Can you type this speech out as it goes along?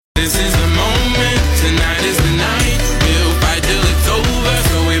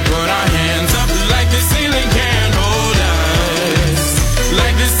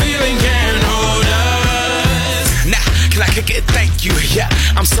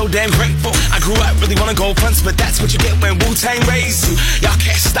so damn grateful. I grew up really wanna go fronts, but that's what you get when Wu-Tang raised you. Y'all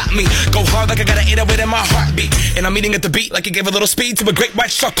can't stop me. Go hard like I got an 808 in my heartbeat. And I'm eating at the beat like it gave a little speed to a great white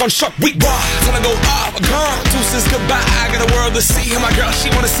shark on Shark Week. Raw, gonna go off, gone. Deuces goodbye. I got a world to see. And my girl,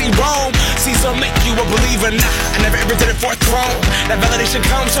 she wanna see Rome. Caesar make you a believer. Nah, I never ever did it for a throne. That validation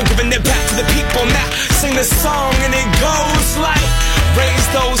comes from giving it back to the people. Now sing this song and it goes like, raise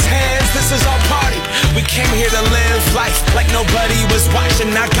those hands, this is our party. We came here to live life like nobody was watching.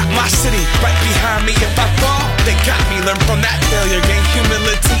 I got my city right behind me. If I fall, they got me. Learn from that failure, gain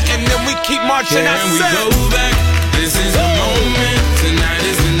humility, and then we keep marching. Can we go back? This is the moment. Tonight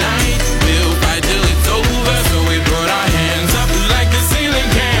is the night. We'll fight till it's over. So we put our hands up like the ceiling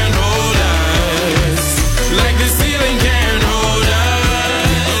can't hold us. Like the ceiling can't hold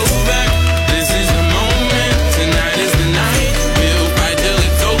us. Go back. This is the moment. Tonight is the night. We'll fight till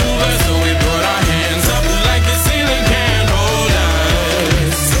it's over. So we put our hands up like the ceiling can't hold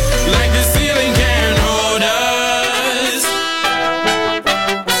us. Like the ceiling can't hold us.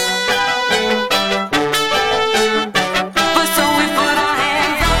 But so we put our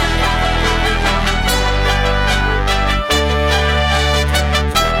hands up.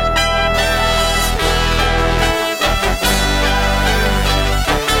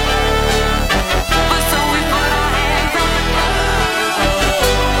 But so we put our hands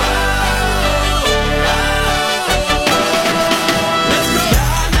up.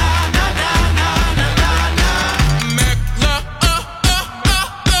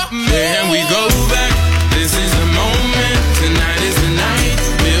 Can we go back? This is the moment. Tonight is the night.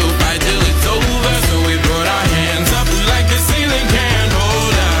 We'll fight till it's over. So we put our hands up like the ceiling can't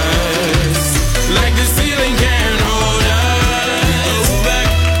hold us. Like the ceiling can't hold us. Go back.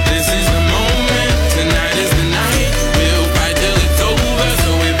 This is the moment. Tonight is the night. We'll fight till it's over. So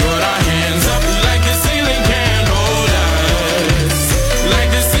we put our hands up like the ceiling can't hold us. Like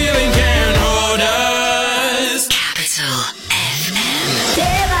the ceiling can't hold us. Capital FM.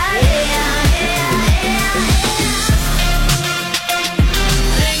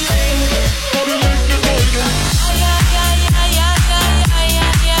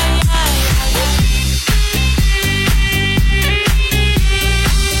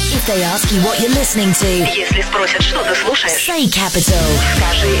 If they ask you what you're listening to, Если спросят, что ты слушаешь, say Capital.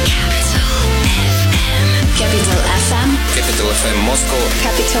 скажи Capital FM Capital FM Moscow.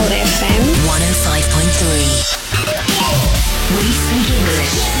 Capital FM. 105.3. We speak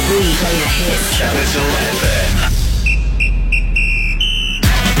English. We play the hits. Capital FM.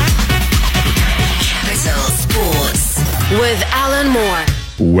 Capital Sports with Alan Moore.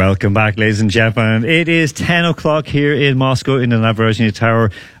 Welcome back, ladies and gentlemen. It is 10 o'clock here in Moscow in the Navarozhny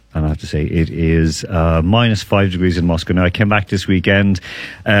Tower. And I have to say, it is minus 5 degrees in Moscow. Now, I came back this weekend.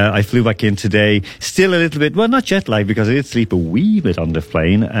 I flew back in today. Still a little bit, well, not jet lag, because I did sleep a wee bit on the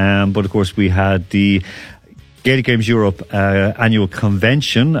plane. But, of course, we had the Gaelic Games Europe annual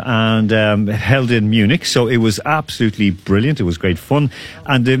convention and held in Munich. So it was absolutely brilliant. It was great fun.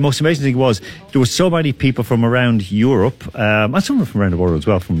 And the most amazing thing was there were so many people from around Europe and some from around the world as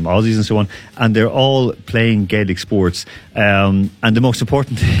well, from Aussies and so on. And they're all playing Gaelic sports. And the most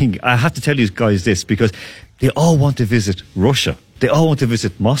important thing, I have to tell you guys this, because they all want to visit Russia. They all want to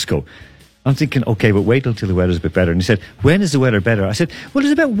visit Moscow. I'm thinking, okay, but wait until the weather's a bit better. And he said, when is the weather better? I said, well,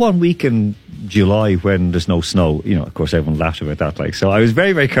 there's about 1 week in July when there's no snow. You know, of course, everyone laughed about that. Like, so I was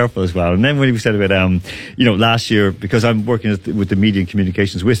very, very careful as well. And then when he said about, you know, last year, because I'm working with the media and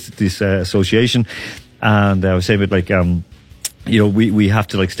communications with this association, and I was saying about, like, you know, we have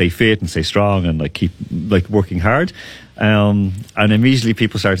to, like, stay fit and stay strong and, like, keep, like, working hard. And immediately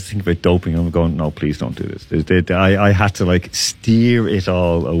people started to think about doping. And I'm going, no, please don't do this. I had to, like, steer it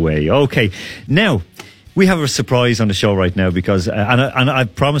all away. Okay, now we have a surprise on the show right now, because and I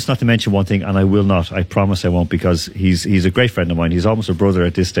promise not to mention one thing, and I will not. I promise I won't, because he's a great friend of mine. He's almost a brother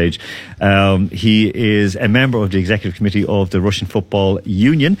at this stage. He is a member of the executive committee of the Russian Football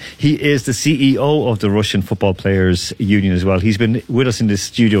Union. He is the CEO of the Russian Football Players Union as well. He's been with us in the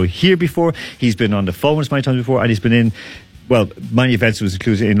studio here before. He's been on the phone with us many times before, and he's been in, well, many events was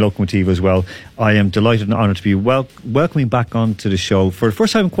included in Lokomotiv as well. I am delighted and honoured to be welcoming back onto the show for the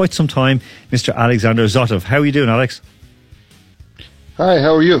first time in quite some time, Mr. Alexander Zotov. How are you doing, Alex? Hi,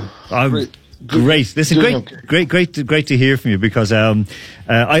 how are you? Great. Listen, great to hear from you, because I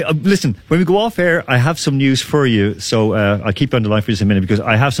listen, when we go off air, I have some news for you. So I'll keep you on the line for just a minute, because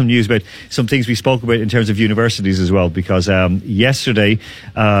I have some news about some things we spoke about in terms of universities as well. Because yesterday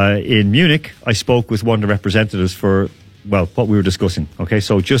in Munich, I spoke with one of the representatives for, well, what we were discussing. Okay,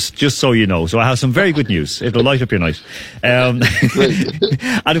 so just so you know. So I have some very good news. It'll light up your night. And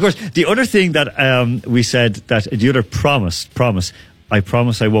of course, the other thing that we said, that the other promise, I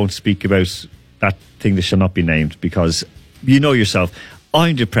promise I won't speak about that thing that shall not be named, because you know yourself,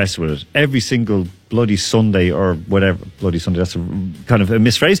 I'm depressed with it every single bloody Sunday, or whatever. Bloody Sunday, that's a kind of a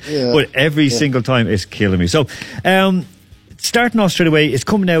misphrase, but every single time it's killing me. So starting off straight away, it's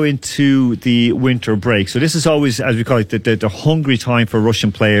coming now into the winter break, so this is always, as we call it, the hungry time for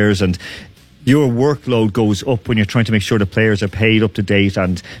Russian players, and your workload goes up when you're trying to make sure the players are paid up to date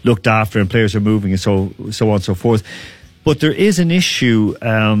and looked after, and players are moving, and so on and so forth. But there is an issue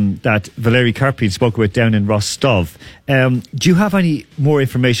that Valery Karpin spoke about down in Rostov. Do you have any more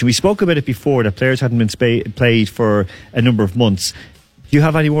information? We spoke about it before, that players hadn't been played for a number of months. Do you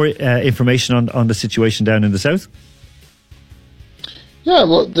have any more information on the situation down in the south? Yeah,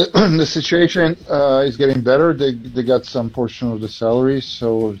 well, the situation is getting better. They got some portion of the salary,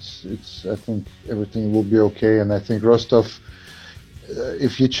 so it's I think everything will be okay. And I think Rostov,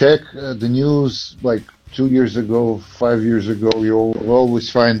 if you check the news, like 2 years ago, 5 years ago, you'll always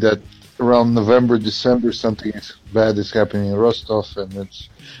find that around November, December, something bad is happening in Rostov, and it's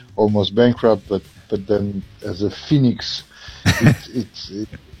almost bankrupt. But then, as a phoenix,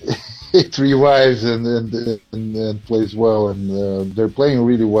 it revives and plays well, and they're playing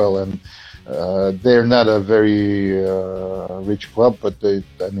really well. And they're not a very rich club, but they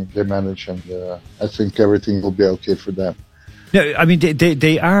manage, and I think everything will be okay for them. No, I mean,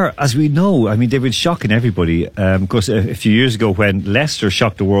 they are, as we know, I mean, they've been shocking everybody. Because a few years ago, when Leicester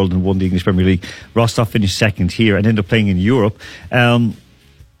shocked the world and won the English Premier League, Rostov finished second here and ended up playing in Europe.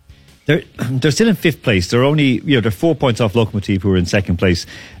 They're still in fifth place. They're only, they're 4 points off Lokomotiv, who are in second place.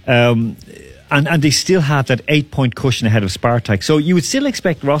 And they still have that 8-point cushion ahead of Spartak. So you would still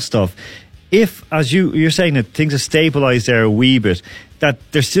expect Rostov, if, as you're saying, that things have stabilised there a wee bit, that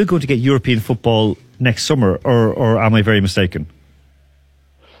they're still going to get European football next summer, or am I very mistaken?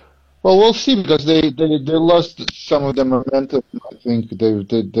 Well, we'll see, because they lost some of the momentum. I think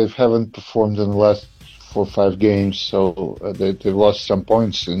they haven't performed in the last 4 or 5 games, so they've lost some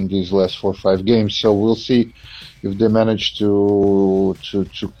points in these last 4 or 5 games. So we'll see if they manage to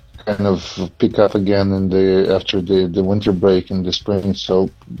kind of pick up again after the winter break in the spring.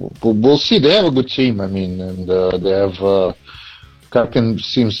 So we'll see. They have a good team, I mean, and they have. Karpin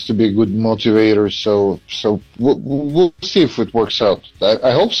seems to be a good motivator, so we'll see if it works out.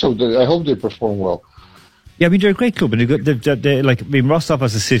 I hope so. I hope they perform well. Yeah, I mean, they're a great club, and Rostov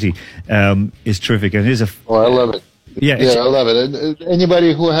as a city is terrific, and it is I love it. Yeah, I love it.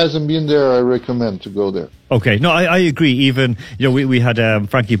 Anybody who hasn't been there, I recommend to go there. Okay, no, I agree. Even, we had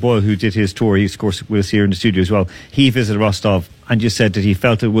Frankie Boyle, who did his tour. He's, of course, with us here in the studio as well. He visited Rostov and just said that he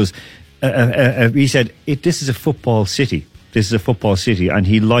felt it was. He said, "This is a football city. This is a football city," and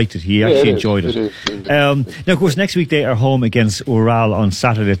he liked it. He actually enjoyed it. Now, of course, next week they are home against Ural on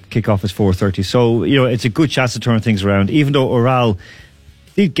Saturday. Kickoff is 4:30. So, it's a good chance to turn things around. Even though Ural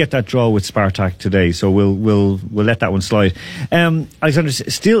did get that draw with Spartak today, so we'll let that one slide. Alexander,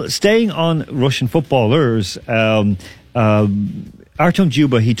 still staying on Russian footballers. Artem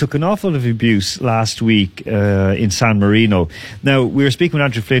Dzyuba, he took an awful lot of abuse last week in San Marino. Now, we were speaking with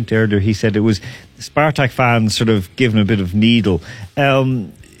Andrew Flint earlier. He said it was Spartak fans sort of giving him a bit of needle.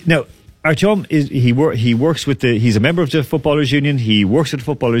 Now, Artem he works with he's a member of the Footballers Union. He works with the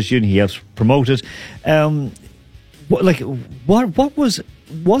Footballers Union. He helps promote it. What was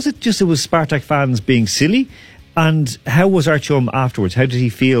it? Just it was Spartak fans being silly, and how was Artem afterwards? How did he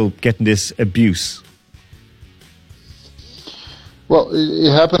feel getting this abuse? Well,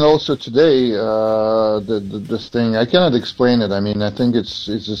 it happened also today. This thing, I cannot explain it. I mean, I think it's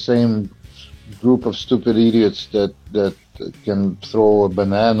the same group of stupid idiots that can throw a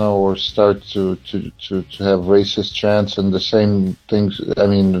banana or start to have racist chants and the same things. I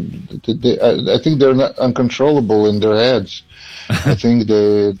mean, I think they're not uncontrollable in their heads. I think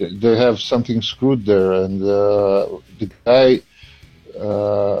they have something screwed there, and the guy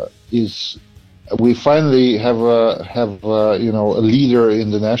is. We finally have a leader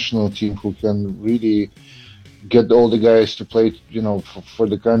in the national team who can really get all the guys to play, for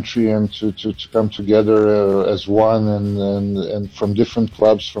the country, and to come together as one, and from different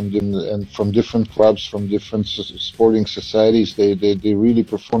clubs, from different sporting societies, they really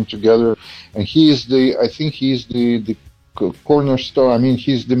perform together, and I think he is the cornerstone. I mean,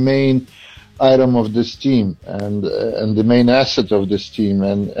 he's the main item of this team, and the main asset of this team,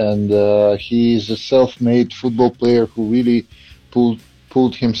 and he is a self-made football player who really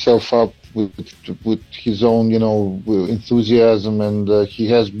pulled himself up with his own enthusiasm, and he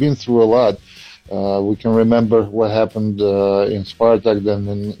has been through a lot. We can remember what happened in Spartak, then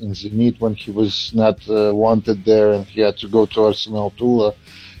in Zenit, when he was not wanted there and he had to go to Arsenal Tula,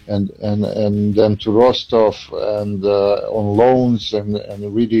 and then to Rostov and on loans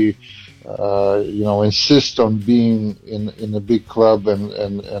and really insist on being in a big club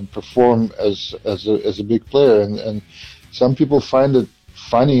and perform as a big player, and some people find it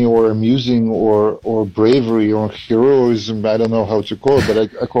funny or amusing or bravery or heroism. I don't know how to call it, but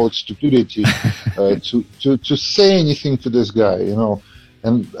I call it stupidity to say anything to this guy,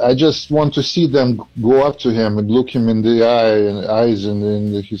 And I just want to see them go up to him and look him in the eyes and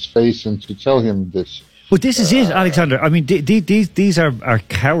in his face and to tell him this. But this is it, Alexander. I mean, these are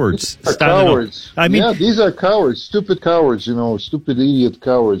cowards. Cowards. I mean, these are cowards, stupid cowards, stupid idiot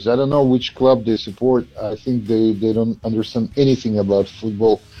cowards. I don't know which club they support. I think they don't understand anything about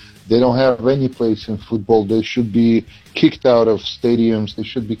football. They don't have any place in football. They should be kicked out of stadiums. They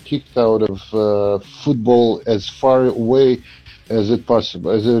should be kicked out of football as far away as it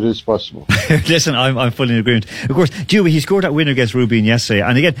is possible. Listen, I'm fully in agreement. Of course, Dewey, he scored that winner against Rubin yesterday,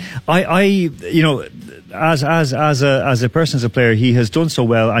 and again, I as a person, as a player, he has done so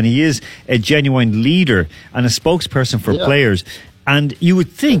well, and he is a genuine leader and a spokesperson for players. And you would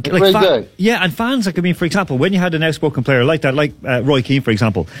think, and fans, for example, when you had an outspoken player like that, like Roy Keane, for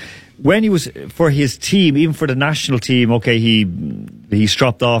example, when he was for his team, even for the national team, okay, he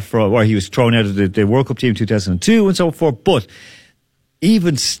stropped off, or he was thrown out of the World Cup team in 2002 and so forth, but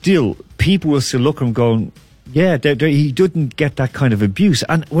even still, people will still look at him going, yeah, he didn't get that kind of abuse.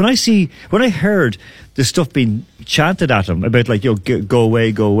 And when I heard the stuff being chanted at him about go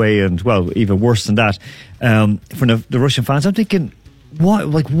away, and well, even worse than that, from the Russian fans, I'm thinking,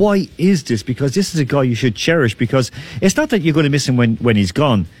 why is this? Because this is a guy you should cherish, because it's not that you're going to miss him when he's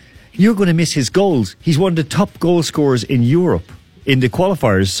gone. You're going to miss his goals. He's one of the top goal scorers in Europe in the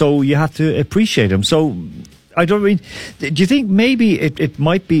qualifiers, so you have to appreciate him. So do you think maybe it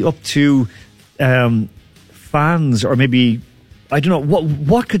might be up to fans, or maybe, I don't know,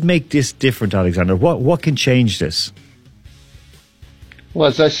 what could make this different, Alexander? What can change this? Well,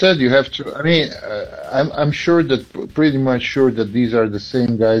 as I said, you have to. I'm sure that, pretty much sure that these are the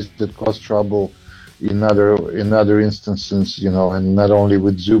same guys that cause trouble in other instances, and not only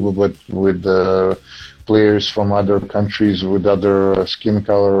with Zuba, but with players from other countries with other skin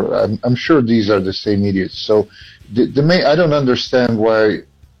color. I'm sure these are the same idiots. So I don't understand why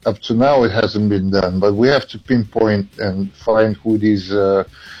up to now it hasn't been done, but we have to pinpoint and find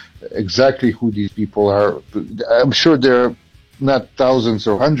exactly who these people are. I'm sure there are not thousands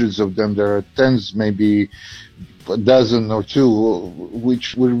or hundreds of them. There are tens, maybe a dozen or two,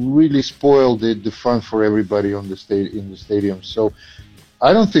 which will really spoil the fun for everybody in the stadium. So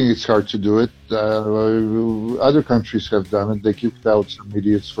I don't think it's hard to do it. Other countries have done it. They kicked out some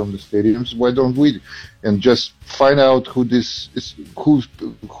idiots from the stadiums. Why don't we? And just find out who this is,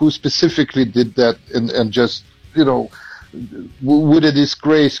 who specifically did that, and just with a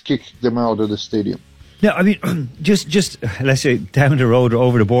disgrace kick them out of the stadium. Yeah, just let's say down the road or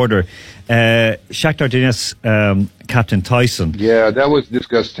over the border, Shakhtar Donetsk captain Tyson. Yeah, that was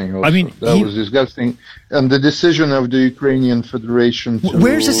disgusting. Also. That was disgusting, and the decision of the Ukrainian Federation.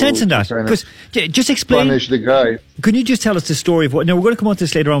 Where's the sense in that? Because just explain. Punish the guy. Can you just tell us the story of what? Now we're going to come on to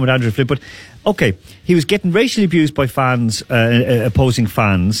this later on with Andrew Flip, but okay, he was getting racially abused by fans, opposing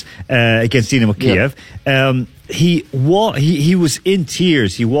fans against Dynamo Kiev. He was in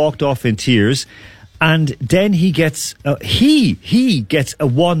tears. He walked off in tears. And then he gets he gets a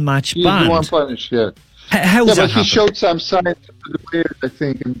one-match ban. He's one punish, yeah. How does that happen? He showed some signs to the players, I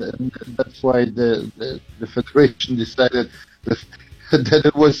think, and that's why the federation decided that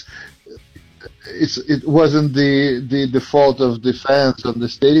it wasn't the fault of the fans on the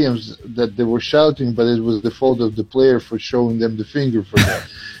stadiums that they were shouting, but it was the fault of the player for showing them the finger for that,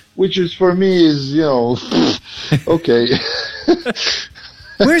 which is, for me, is okay.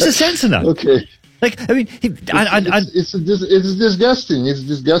 Where's the sense in that? Okay. It's disgusting. It's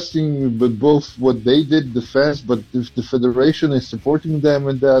disgusting, but both what they did, the fans, but if the federation is supporting them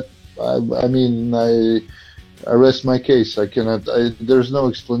in that, I rest my case. I cannot. There's no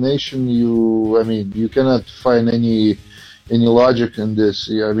explanation. You cannot find any logic in this.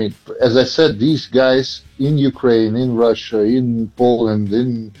 As I said, these guys in Ukraine, in Russia, in Poland,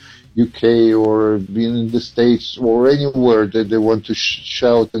 in UK, or being in the States, or anywhere that they want to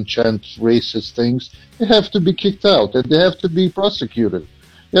shout and chant racist things, they have to be kicked out and they have to be prosecuted.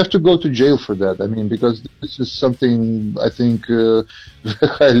 You have to go to jail for that. Because this is something, I think,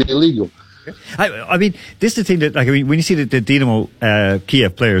 highly illegal. This is the thing that, when you see the Dynamo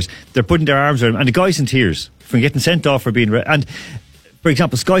Kiev players, they're putting their arms around him, and the guy's in tears from getting sent off for being... And, for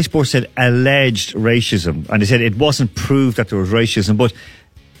example, Sky Sports said alleged racism, and they said it wasn't proved that there was racism, but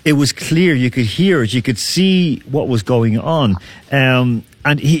it was clear, you could hear it, you could see what was going on.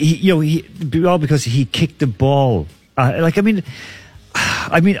 and he all because he kicked the ball. I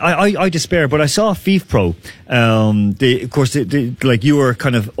despair, but I saw FIFPro, like your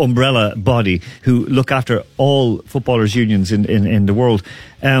kind of umbrella body who look after all footballers' unions in the world.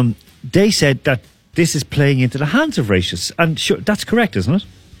 They said that this is playing into the hands of racists, and sure, that's correct, isn't it?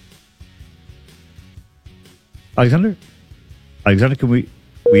 Alexander, can we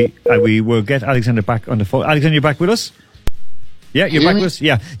will get Alexander back on the phone. Alexander, you're back with us? Yeah, you're back with us.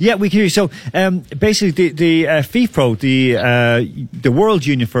 Yeah, we can hear you. So, basically, the FIFPro, the World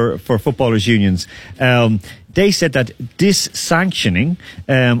Union for Footballers Unions, they said that this sanctioning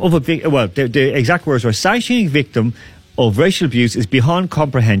of the exact words were sanctioning victim of racial abuse is beyond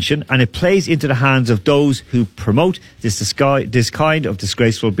comprehension, and it plays into the hands of those who promote this kind of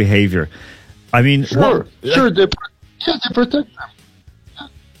disgraceful behaviour. I mean, they protect them.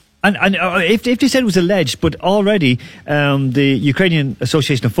 And if they said it was alleged, but already the Ukrainian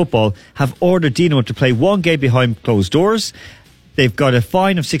Association of Football have ordered Dinamo to play one game behind closed doors. They've got a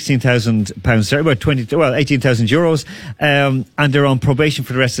fine of £16,000, about €18,000, and they're on probation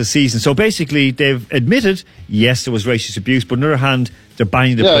for the rest of the season. So basically, they've admitted, yes, there was racist abuse, but on the other hand, they're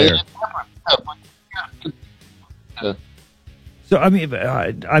banning the player. Yeah. So I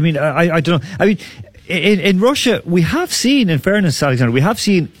don't know. I mean, in Russia, we have seen, in fairness, Alexander, we have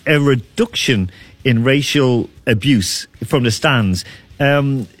seen a reduction in racial abuse from the stands.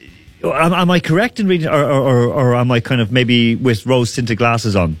 Am I correct in reading, or am I kind of maybe with rose-tinted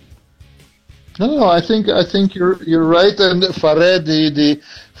glasses on? No, I think you're right. And FARED, the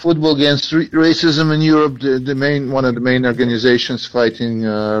Football Against Racism in Europe, one of the main organizations fighting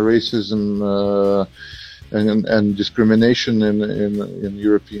racism and discrimination in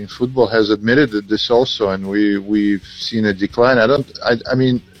European football, has admitted this also, and we've seen a decline. I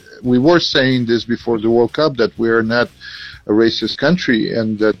mean, we were saying this before the World Cup, that we are not a racist country,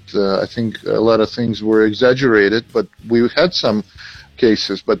 and that I think a lot of things were exaggerated, but we had some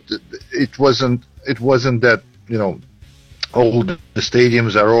cases, but it wasn't that, you know, all the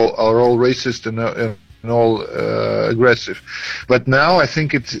stadiums are all racist and all aggressive. But now I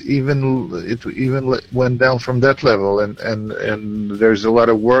think it even went down from that level, and there's a lot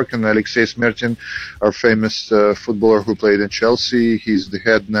of work. And Alexei Smertin, our famous footballer who played in Chelsea, he's the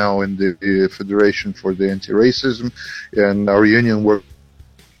head now in the Federation for the Anti-Racism, and our union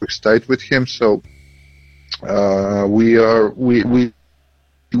works tight with him. So we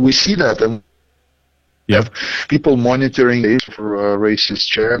see that, and have people monitoring for racist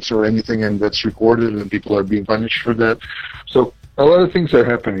chants or anything, and that's recorded, and people are being punished for that. So a lot of things are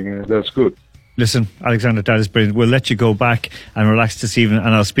happening, and that's good. Listen, Alexander, that is brilliant. We'll let you go back and relax this evening,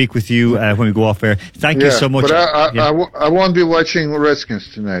 and I'll speak with you when we go off air. Thank you so much. But I won't be watching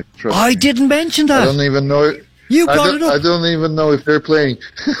Redskins tonight. I didn't mention that. I don't even know. You brought it up. I don't even know if they're playing.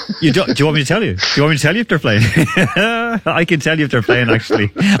 Do you want me to tell you? Do you want me to tell you if they're playing? I can tell you if they're playing,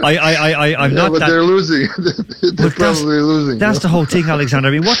 actually. I'm not. But they're losing. They're probably losing. That's the whole thing, Alexander.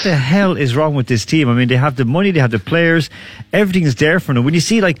 I mean, what the hell is wrong with this team? I mean, they have the money, they have the players, everything is there for them. When you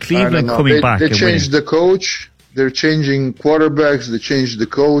see like Cleveland coming back, they changed the coach. They're changing quarterbacks. They changed the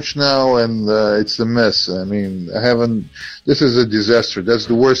coach now, and it's a mess. I mean, this is a disaster. That's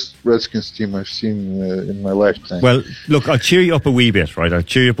the worst Redskins team I've seen in my lifetime. Well, look, I'll cheer you up a wee bit, right?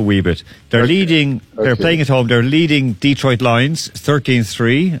 They're leading. They're playing at home. They're leading Detroit Lions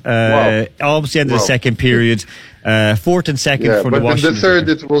 13-3. Almost the end of the second period. Fourth and second for the Washington. But in the third,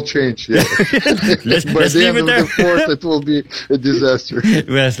 it will change. Yeah. let's leave it there. The fourth, it will be a disaster.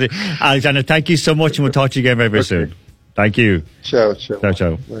 Wesley, Alexander, thank you so much, and we'll talk to you again very, very soon. Thank you. Ciao.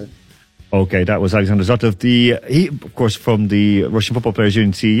 Bye. Okay, that was Alexander Zotov, he, of course, from the Russian Football Players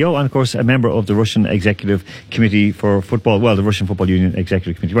Union CEO, and of course a member of the Russian Executive Committee for Football, the Russian Football Union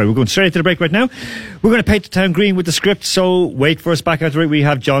Executive Committee. Right, we're going straight to the break right now. We're going to paint the town green with the script, so wait for us back after the break. We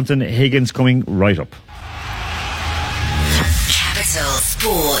have Jonathan Higgins coming right up. Capital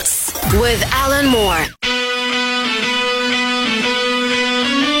Sports with Alan Moore.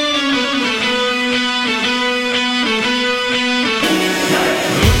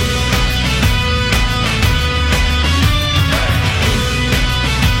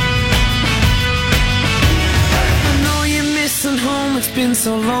 It's been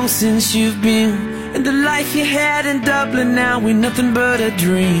so long since you've been, and the life you had in Dublin now ain't nothing but a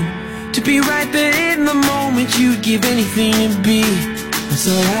dream. To be right there in the moment, you'd give anything to be. It's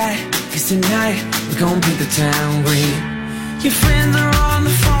alright, 'cause tonight we're gonna paint the town green. Your friends are on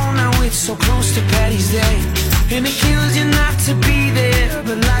the phone now, it's so close to Paddy's Day, and it kills you not to be there,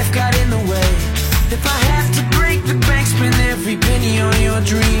 but life got in the way. If I have to break the bank, spend every penny on your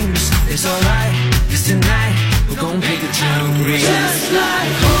dreams, it's alright, 'cause tonight we're gonna paint the town green. Just like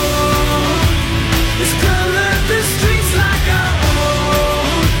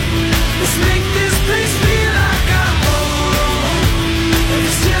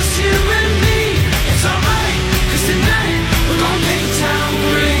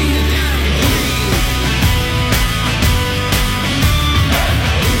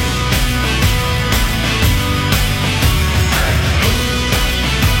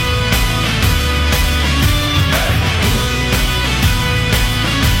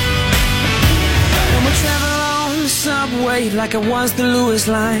like I was the Lewis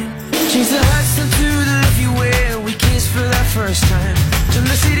line. Change the Hudson to the lift you wear. We kissed for that first time. Turn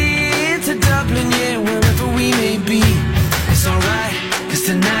the city into Dublin, yeah, wherever we may be. It's alright, cause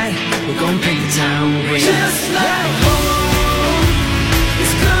tonight we're gonna paint the town green. Just like home,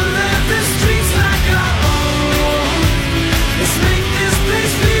 it's gonna let the streets like our home. Let's make this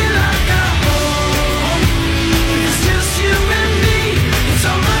place feel like our home. It's just you and me. It's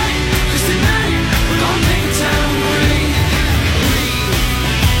alright, cause tonight we're gonna paint the town green.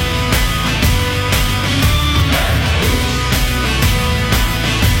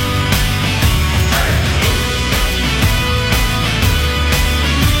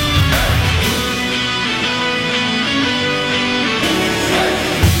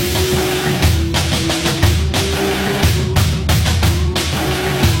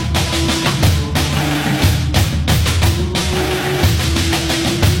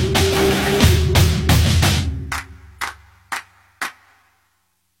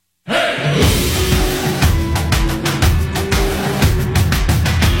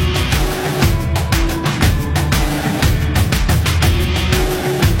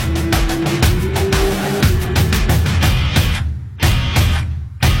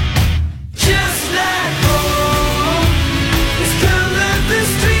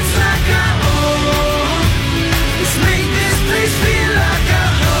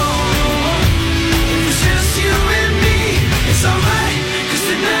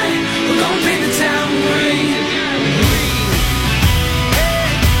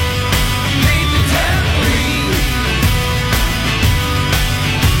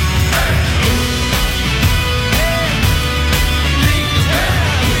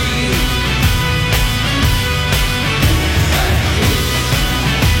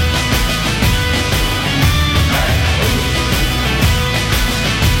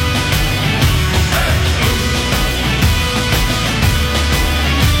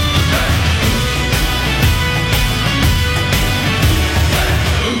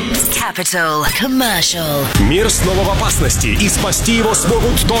 Capital Commercial. Мир снова в опасности, и спасти его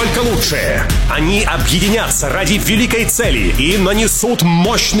смогут только лучшие. Они объединятся ради великой цели и нанесут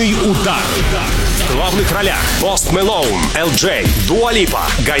мощный удар. В главных ролях Пост Мэлоун, Элджей, Дуа Липа,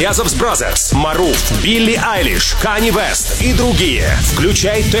 Гаязовс Бразерс, Маруф, Билли Айлиш, Канни Вест и другие.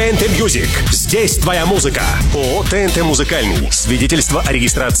 Включай ТНТ Мьюзик. Здесь твоя музыка. ООО ТНТ Музыкальный. Свидетельство о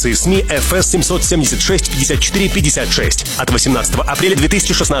регистрации СМИ ФС 776 54 56 от 18 апреля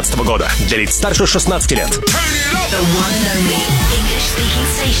 2016 года. Для лиц старше 16 лет. The one and only English-speaking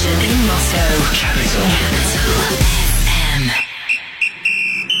station in Moscow. Capital FM.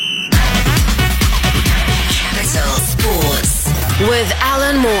 Capital Sports with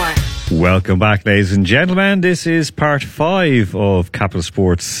Alan Moore. Welcome back, ladies and gentlemen. This is part 5 of Capital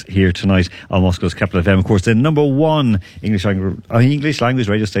Sports here tonight on Moscow's Capital FM. Of course, the number one English language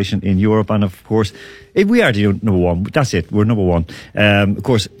radio station in Europe. And of course, we are the number one. That's it. We're number one. Of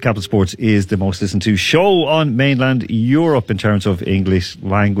course, Capital Sports is the most listened to show on mainland Europe in terms of English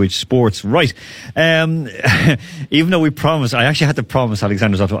language sports. Right. Even though we promised, I actually had to promise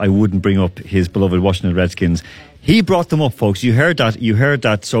Alexander Zotto I wouldn't bring up his beloved Washington Redskins. He brought them up, folks. You heard that.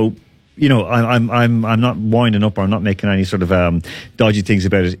 So, you know, I'm not winding up or I'm not making any sort of dodgy things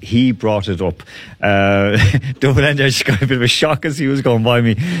about it. He brought it up. Double Ender just got a bit of a shock as he was going by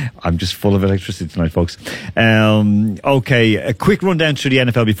me. I'm just full of electricity tonight, folks. Okay, a quick rundown through the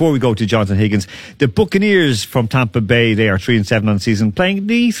NFL before we go to Jonathan Higgins. The Buccaneers from Tampa Bay, they are 3-7 on the season, playing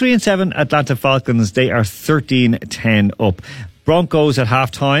the 3-7 Atlanta Falcons. They are 13-10 up. Broncos at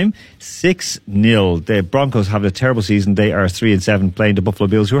halftime, 6-0. The Broncos have a terrible season. They are 3-7, playing the Buffalo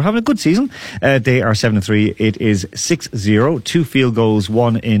Bills, who are having a good season. They are 7-3. It is 6-0. 2 field goals,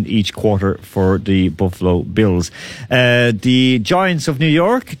 1 in each quarter for the Buffalo Bills. The Giants of New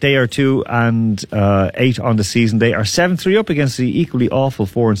York, they are 2-8 on the season. They are 7-3 up against the equally awful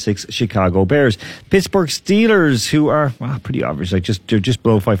 4-6 Chicago Bears. Pittsburgh Steelers, who are pretty average, they're just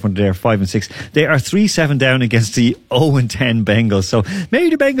below 500. They are 5-6. They are 3-7 down against the 0-10 Bengals. So maybe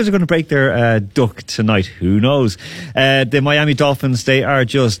the Bengals are going to break their duck tonight. Who knows? The Miami Dolphins, they are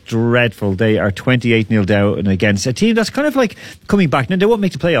just dreadful. They are 28-0 down against a team that's kind of like coming back. Now, they won't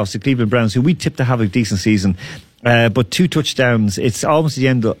make the playoffs, the Cleveland Browns, who we tipped to have a decent season. But 2 touchdowns. It's almost the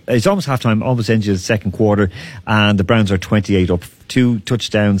end. It's almost halftime, almost end of the second quarter, and the Browns are 28 up. 2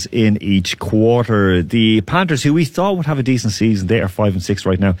 touchdowns in each quarter. The Panthers, who we thought would have a decent season, they are 5-6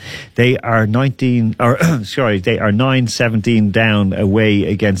 right now. They are 9-17 down away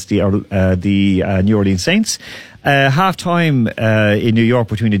against the New Orleans Saints. Half-time in New York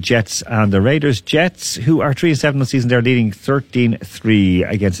between the Jets and the Raiders. Jets, who are 3-7 on the season, they're leading 13-3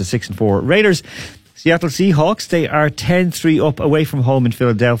 against the 6-4 Raiders. Seattle Seahawks, they are 10-3 up away from home in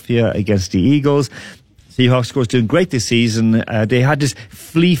Philadelphia against the Eagles. Seahawks, of course, doing great this season. They had this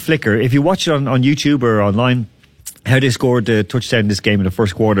flea flicker. If you watch it on YouTube or online, how they scored the touchdown in this game in the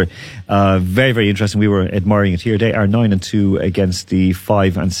first quarter, very, very interesting. We were admiring it here. They are 9-2 against the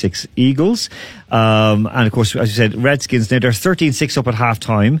 5-6 Eagles. And of course, as you said, Redskins, now they're 13-6 up at half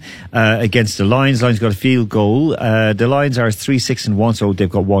time against the Lions. Lions got a field goal. The Lions are 3-6-1, so they've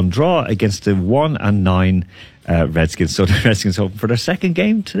got one draw against the 1-9 Redskins. So the Redskins hoping for their second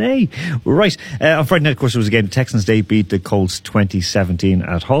game today. Right. On Friday night, of course, it was a game. The Texans, they beat the Colts 2017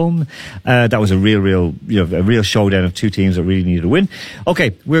 at home. That was a real showdown of two teams that really needed a win.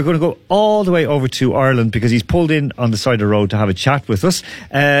 Okay, we're going to go all the way over to Ireland because he's pulled in on the side of the road to have a chat with us.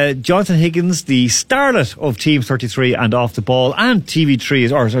 Jonathan Higgins, the starlet of Team 33 and Off the Ball and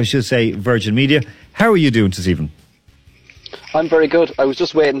TV3, or I should say Virgin Media. How are you doing this evening? I'm very good. I was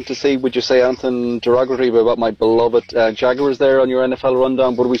just waiting to see, would you say anything derogatory about my beloved Jaguars there on your NFL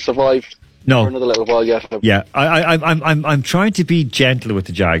rundown, but we survived for another little while yet. Yeah, I'm trying to be gentle with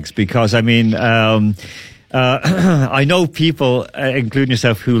the Jags because, I mean, I know people, including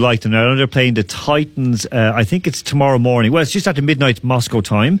yourself, who like them. I know they're playing the Titans, I think it's tomorrow morning. Well, it's just after midnight Moscow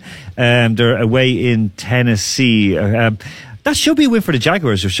time. They're away in Tennessee. That should be a win for the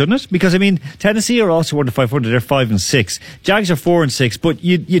Jaguars, shouldn't it? Because, I mean, Tennessee are also under 500. They're 5-6. Jags are 4-6, but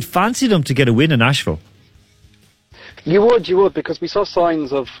you'd fancy them to get a win in Nashville. You would, because we saw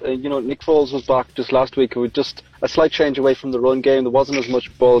signs of, Nick Foles was back just last week. It was just a slight change away from the run game. There wasn't as much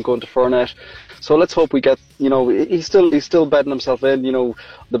ball going to Fournette. So let's hope we get, he's still bedding himself in.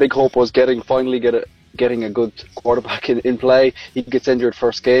 The big hope was finally getting a good quarterback in play. He gets injured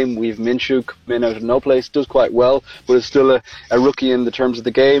first game. We've Minshew come in out of no place, does quite well, but is still a rookie in the terms of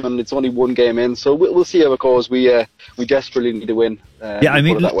the game, and it's only one game in, so we'll see how it goes. We desperately need to win. Yeah, I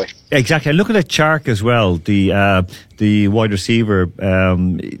mean, put it that way. Exactly. And looking at Chark as well, the wide receiver,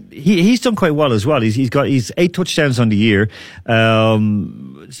 he's done quite well as well. He's 8 touchdowns on the year.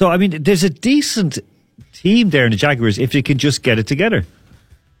 So I mean, there's a decent team there in the Jaguars if they can just get it together.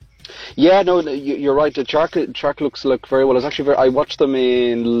 Yeah, no, you're right. Chark looks very well. I watched them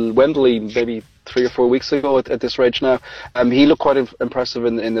in Wembley maybe 3 or 4 weeks ago at this rage now. He looked quite impressive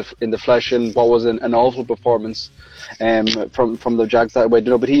in the flesh in what was an awful performance from the Jags that way.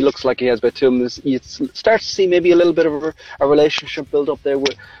 But he looks like he has better to him. You start to see maybe a little bit of a relationship build up there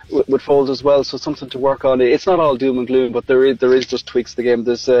with Foles as well. So something to work on. It's not all doom and gloom, but there is just tweaks to the game.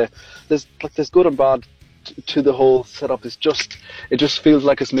 There's good and bad to the whole setup. It just feels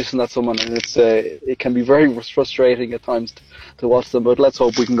like it's missing that someone, and it can be very frustrating at times to watch them. But let's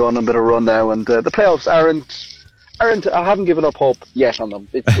hope we can go on a bit of a run now. And the playoffs aren't. I haven't given up hope yet on them.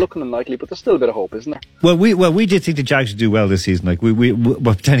 It's looking unlikely, but there's still a bit of hope, isn't there? Well, we did think the Jags would do well this season. Like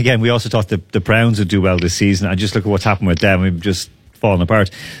but then again, we also thought the Browns would do well this season. And just look at what's happened with them. We've just fallen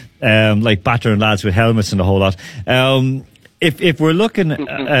apart. Like battering lads with helmets and the whole lot. If we're looking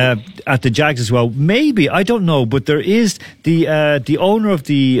at the Jags as well, maybe, I don't know, but there is the owner of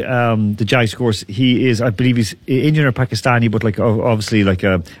the Jags, of course. He is, I believe, he's Indian or Pakistani, but obviously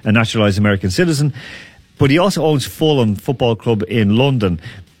a naturalised American citizen. But he also owns Fulham Football Club in London,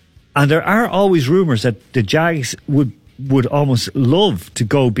 and there are always rumours that the Jags would almost love to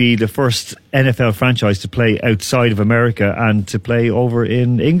go be the first NFL franchise to play outside of America and to play over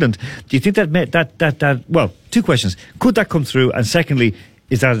in England. Do you think that well, two questions. Could that come through? And secondly,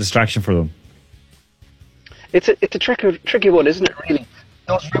 is that a distraction for them? It's a tricky one, isn't it, really?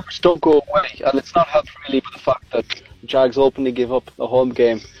 Those rumours don't go away, and it's not helped really by the fact that Jags openly give up a home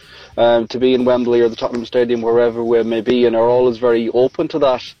game to be in Wembley or the Tottenham Stadium, wherever we may be, and are always very open to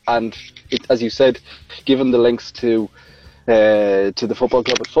that. And as you said, given the links to the football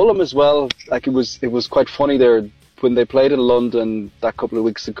club at Fulham as well, like it was quite funny there when they played in London that couple of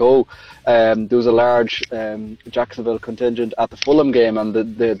weeks ago. There was a large Jacksonville contingent at the Fulham game, and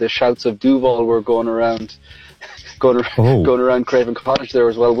the shouts of Duval were going around Craven Cottage there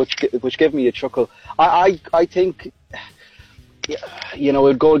as well, which gave me a chuckle. I think, it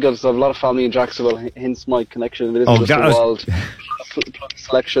would go against. I have a lot of family in Jacksonville, hence my connection. It is just a wild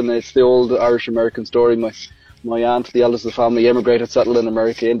selection. It's the old Irish American story. My aunt, the eldest of the family, immigrated, settled in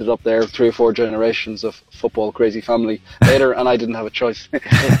America, ended up there, 3 or 4 generations of football crazy family later, and I didn't have a choice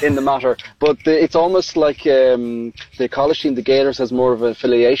in the matter. But it's almost like the college team, the Gators, has more of an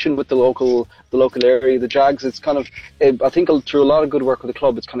affiliation with the local area. The Jags, it's kind of, I think through a lot of good work with the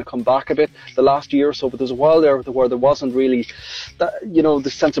club, it's kind of come back a bit the last year or so. But there's a while there where there wasn't really that,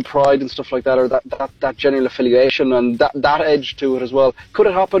 the sense of pride and stuff like that, or that general affiliation and that edge to it as well. Could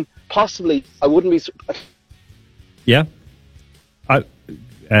it happen? Possibly. I wouldn't be. Yeah.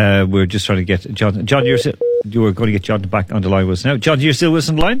 We're just trying to get John. John, you were going to get John back on the line with us now. John, you're still with us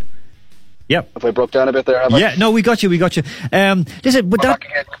on the line? Yep. Have I broke down a bit there? Have I? Yeah, no, we got you. Listen, but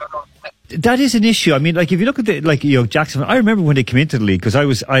that is an issue. I mean, like, if you look at Jacksonville, I remember when they came into the league, because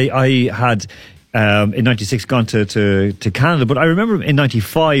I had in '96 gone to Canada, but I remember in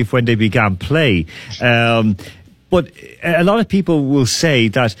 '95 when they began play. But a lot of people will say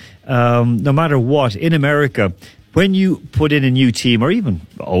that no matter what, in America, when you put in a new team, or even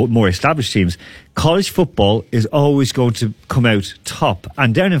more established teams, college football is always going to come out top.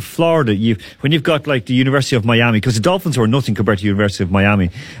 And down in Florida, when you've got like the University of Miami, because the Dolphins are nothing compared to the University of Miami,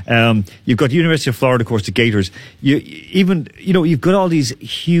 you've got the University of Florida, of course, the Gators. You've got all these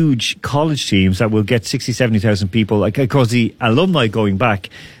huge college teams that will get 60, 70,000 people, like, of course, the alumni going back.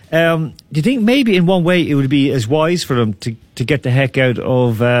 Do you think maybe in one way it would be as wise for them to get the heck out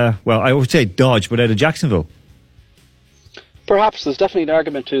of, I would say Dodge, but out of Jacksonville? Perhaps there's definitely an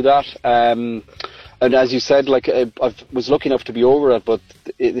argument to that, and as you said, like, I was lucky enough to be over it. But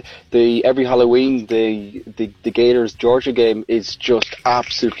every Halloween, the Gators Georgia game is just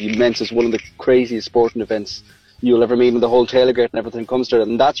absolutely immense. It's one of the craziest sporting events you'll ever meet, in the whole tailgate and everything comes to it,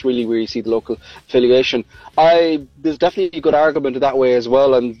 and that's really where you see the local affiliation. There's definitely a good argument that way as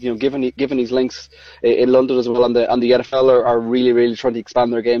well, and given these links in London as well, and the NFL are really, really trying to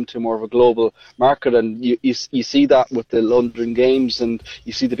expand their game to more of a global market, and you see that with the London games, and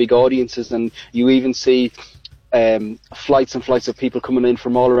you see the big audiences, and you even see flights and flights of people coming in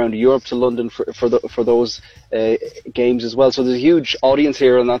from all around Europe to London for those games as well. So there's a huge audience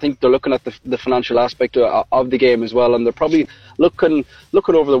here, and I think they're looking at the financial aspect of the game as well, and they're probably looking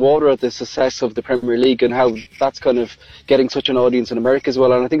over the water at the success of the Premier League and how that's kind of getting such an audience in America as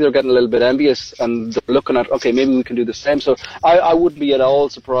well. And I think they're getting a little bit envious, and they're looking at, okay, maybe we can do the same. So I wouldn't be at all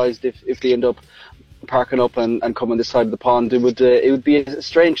surprised if they end up parking up and coming this side of the pond. It would be a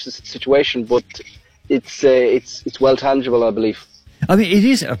strange situation, but it's well tangible, I believe. I mean, it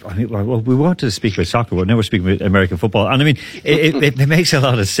is. We wanted to speak about soccer, but now we're speaking about American football, and I mean, it makes a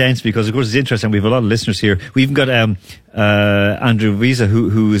lot of sense because, of course, it's interesting. We have a lot of listeners here. We even got Andrew Visa,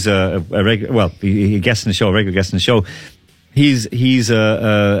 who is a regular, he guest in the show, a regular guest in the show. He's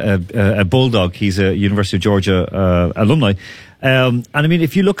a Bulldog. He's a University of Georgia alumni, and I mean,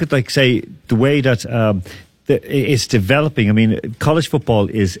 if you look at, like, say, the way that it's developing. I mean, college football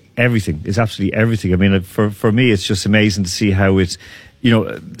is everything. It's absolutely everything. I mean, for me, it's just amazing to see how it's,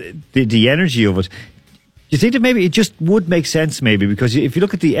 the energy of it. Do you think that maybe it just would make sense, maybe, because if you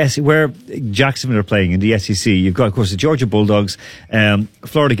look at where Jacksonville are playing in the SEC, you've got, of course, the Georgia Bulldogs,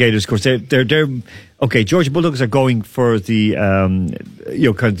 Florida Gators. Of course, they're okay. Georgia Bulldogs are going for the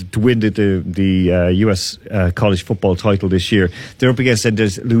kind of to win the U.S. college football title this year. They're up against, and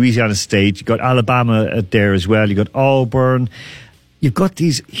there's Louisiana State. You've got Alabama there as well. You've got Auburn. You've got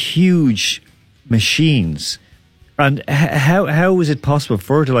these huge machines. And how is it possible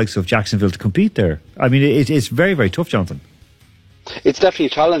for the likes of Jacksonville to compete there? I mean, it's very, very tough, Jonathan. It's definitely a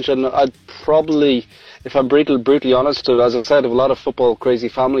challenge, and I'd probably, if I'm brutally honest, as I said, I have a lot of football crazy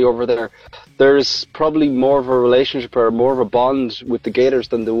family over there. There's probably more of a relationship or more of a bond with the Gators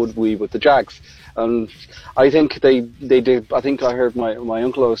than there would be with the Jags. And I think they did. I think I heard my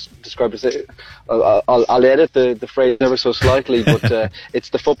uncle always describe it. I'll edit the phrase ever so slightly, but it's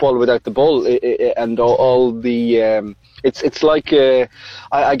the football without the bull, and all the. It's like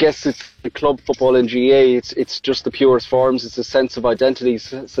I guess it's the club football in GA. It's just the purest forms. It's a sense of identity.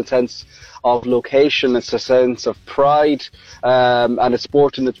 It's a sense of location. It's a sense of pride, and a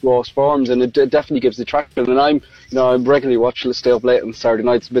sport in its rawest forms. And it definitely gives the traction. And I'm regularly watching. Stay up late on Saturday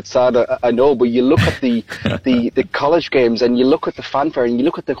nights. It's a bit sad, I know, but you look at the college games, and you look at the fanfare, and you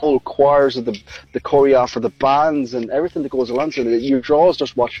look at the whole choirs of the choreographer, the bands, and everything that goes along to it. Your jaw's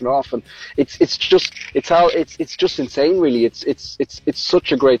just watching off, and it's just insane, really. It's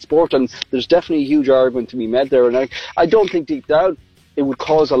such a great sport, and there's definitely a huge argument to be made there. And I don't think deep down it would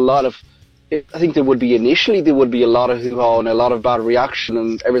cause a lot of. I think there would be a lot of hoo-ha and a lot of bad reaction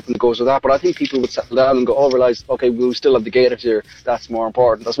and everything that goes with that. But I think people would settle down and go, realise, okay, we still have the Gators here. That's more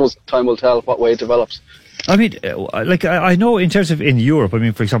important. I suppose time will tell what way it develops. I mean, like, I know in terms of in Europe. I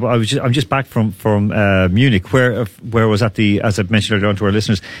mean, for example, I'm just back from Munich, where I was at as I mentioned earlier on to our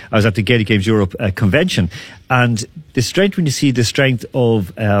listeners, I was at the Gaelic Games Europe convention, and the strength, when you see the strength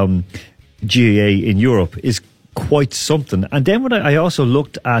of GAA in Europe, is quite something. And then when I also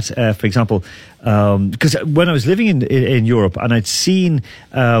looked at, for example, because when I was living in Europe and I'd seen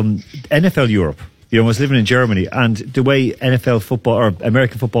NFL Europe, I was living in Germany, and the way NFL football or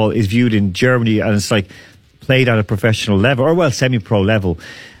American football is viewed in Germany, and it's like played at a professional level, or semi-pro level,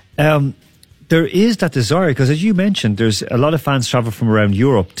 there is that desire, because as you mentioned, there's a lot of fans travel from around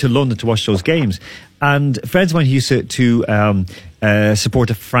Europe to London to watch those games. And friends of mine who used to support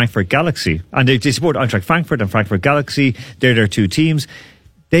the Frankfurt Galaxy, and they support Eintracht Frankfurt and Frankfurt Galaxy. They're their two teams.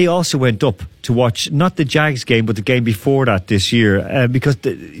 They also went up to watch not the Jags game, but the game before that this year, because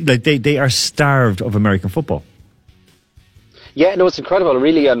they are starved of American football. Yeah, no, it's incredible,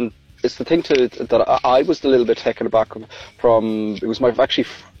 really, and it's the thing that I was a little bit taken aback from. It was my, actually,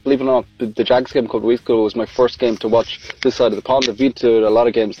 believe it or not, the Jags game a couple of weeks ago was my first game to watch this side of the pond. I've been to a lot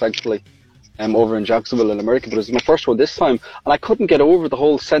of games, thankfully, over in Jacksonville in America, but it was my first one this time, and I couldn't get over the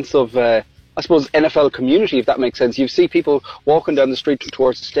whole sense of, I suppose, NFL community, if that makes sense. You see people walking down the street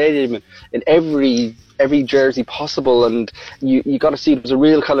towards the stadium in every jersey possible, and you got to see it was a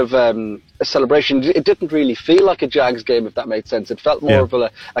real kind of a celebration. It didn't really feel like a Jags game, if that made sense. It felt more of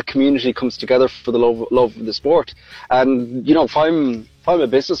a community comes together for the love of the sport. And if I'm a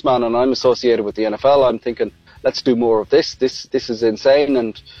businessman and I'm associated with the NFL, I'm thinking, let's do more of this. This is insane,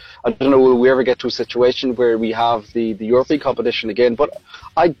 and I don't know, will we ever get to a situation where we have the European competition again? But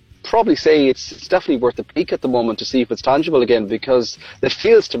I'd probably say it's definitely worth a peek at the moment to see if it's tangible again, because it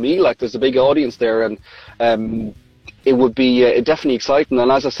feels to me like there's a big audience there, and it would be definitely exciting.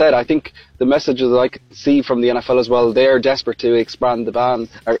 And as I said, I think the messages that I could see from the NFL as well, they're desperate to expand the band,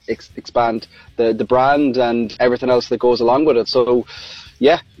 or expand the brand and everything else that goes along with it. So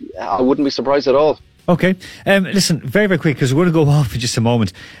yeah, I wouldn't be surprised at all. Okay. Listen, very, very quick, because we're going to go off in just a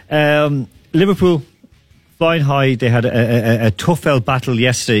moment. Liverpool flying high. They had a tough battle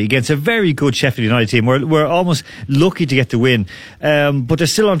yesterday against a very good Sheffield United team. We're almost lucky to get the win, but they're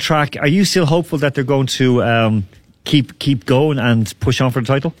still on track. Are you still hopeful that they're going to keep going and push on for the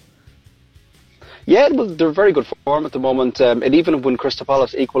title? Yeah, well, they're very good form at the moment, and even when Crystal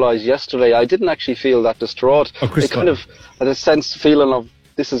Palace equalised yesterday, I didn't actually feel that distraught. It kind of had a feeling of,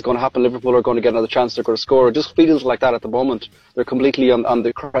 this is going to happen, Liverpool are going to get another chance, they're going to score. It just feels like that at the moment. They're completely on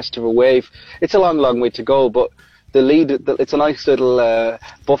the crest of a wave. It's a long way to go, but the lead, it's a nice little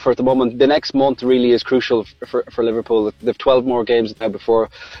buffer at the moment. The next month really is crucial for Liverpool. They've 12 more games now before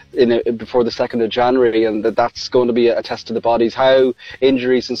the 2nd of January, and that's going to be a test of the bodies. How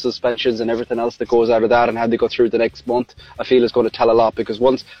injuries and suspensions and everything else that goes out of that, and how they go through the next month, I feel is going to tell a lot, because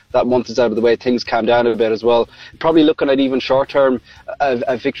once that month is out of the way, things calm down a bit as well. Probably looking at even short term,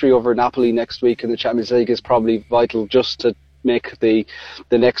 a victory over Napoli next week in the Champions League is probably vital, just to make the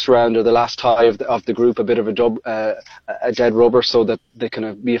next round, or the last tie of the group, a bit of a dead rubber, so that they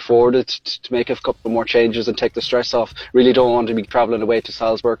can be afforded to make a couple more changes and take the stress off. Really don't want to be travelling away to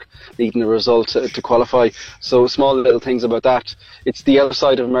Salzburg, needing a result to qualify. So small little things about that. It's the other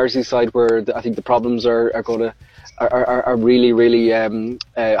side of Merseyside where I think the problems are really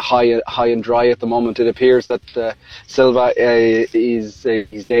high and dry at the moment. It appears that Silva his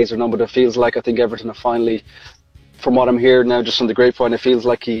days are numbered. It feels like, I think Everton have finally, from what I'm hearing now, just from the grapevine, it feels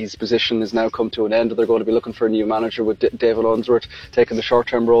like his position has now come to an end. They're going to be looking for a new manager, with David Unsworth taking the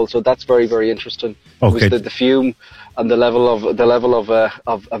short-term role. So that's very, very interesting. Okay. It was the fume and the level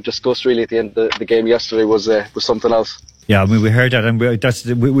of disgust really at the end of the game yesterday was something else. Yeah, I mean, we heard that, and we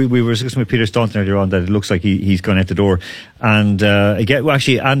were discussing with Peter Staunton earlier on that it looks like he's gone out the door. And again, well,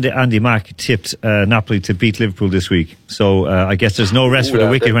 actually, Andy Mack tipped Napoli to beat Liverpool this week. So I guess there's no rest for the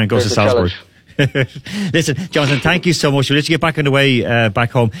wicked when it goes to Salzburg. Listen, Jonathan, thank you so much. We'll let you get back on the way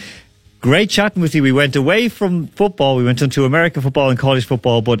back home. Great chatting with you. We went away from football, we went into American football and college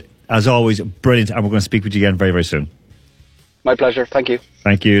football, but as always, brilliant, and we're going to speak with you again very, very soon. My pleasure. Thank you.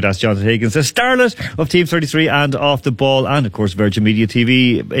 Thank you. That's Jonathan Higgins, the starlet of Team 33 and Off the Ball, and of course Virgin Media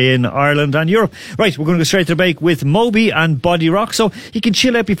TV in Ireland and Europe. Right, we're going to go straight to the break with Moby and Body Rock, so you can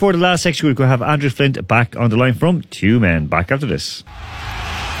chill out before the last section. We're going to have Andrew Flint back on the line from Two Men. Back after this.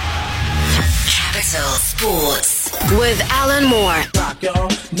 Capital Sports with Alan Moore. Rock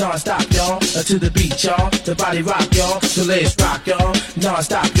y'all, non-stop y'all, to the beat y'all, the body rock y'all, so let's rock y'all,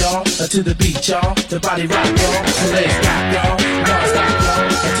 non-stop y'all, to the beat y'all, the body rock y'all, so let's rock y'all, non-stop y'all,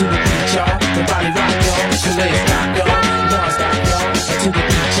 to the beat y'all, the body rock y'all, so let's rock y'all, non-stop y'all, to the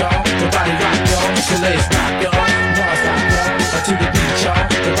beat y'all, the body rock y'all, so let's rock y'all, non-stop y'all, to the beat y'all,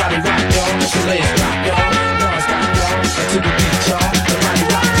 the body rock y'all, so let's rock y'all, non-stop y'all, to the beat y'all, the body rock y'all, so let's rock.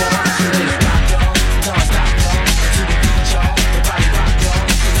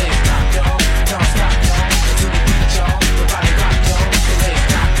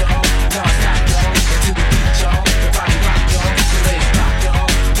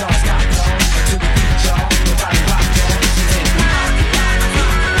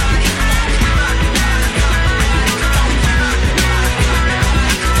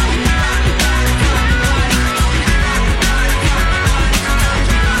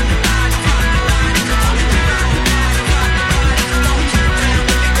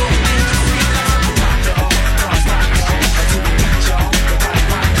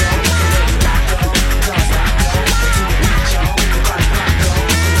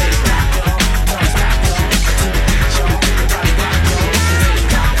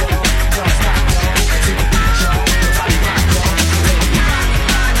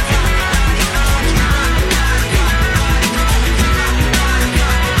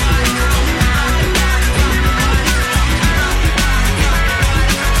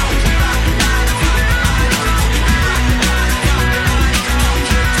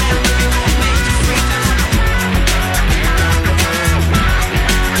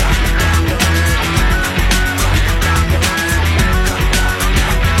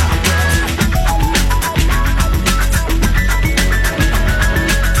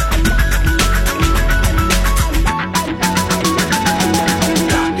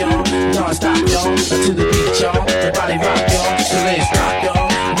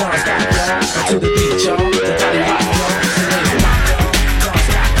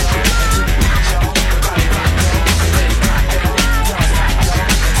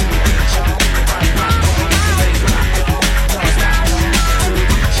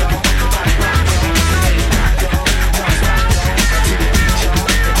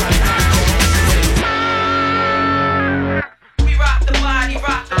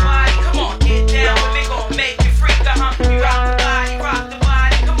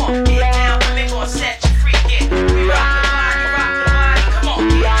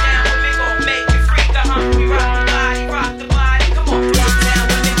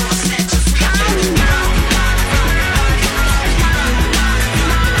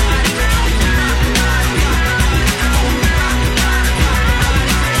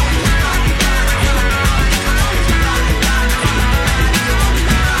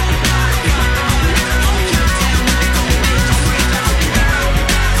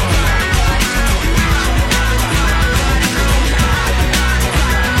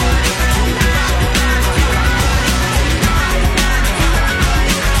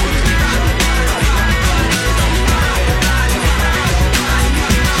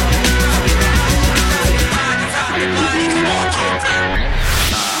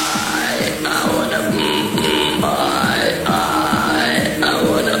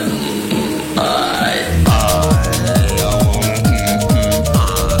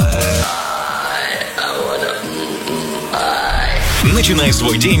 Начинай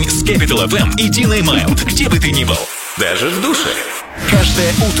свой день с Capital FM и Дилей Майлд, где бы ты ни был, даже в душе.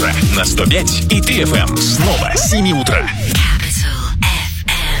 Каждое утро на 105 и 3 FM. Снова с 7 утра.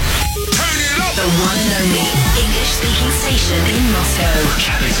 The one and only English-speaking station in Moscow.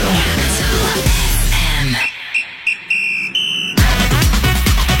 Capital FM.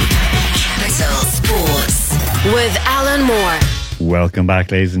 Capital Sports with Alan Moore. Welcome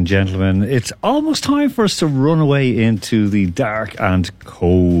back, ladies and gentlemen. It's almost time for us to run away into the dark and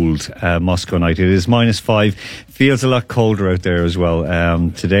cold Moscow night. It is -5. Feels a lot colder out there as well.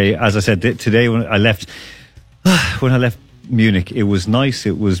 Today, as I said, today when I left Munich, it was nice.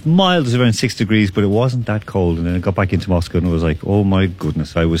 It was mild. It was around 6 degrees, but it wasn't that cold. And then I got back into Moscow and it was like, oh my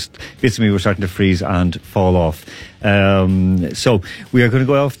goodness, bits of me were starting to freeze and fall off. So we are going to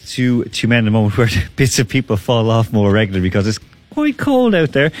go off to Tyumen in a moment where bits of people fall off more regularly because it's quite cold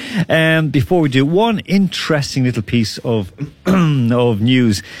out there. Before we do, one interesting little piece of of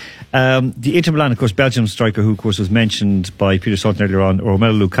news. The Inter Milan, of course, Belgium striker, who of course was mentioned by Peter Sutton earlier on,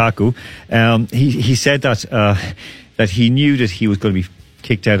 Romelu Lukaku, he said that he knew that he was going to be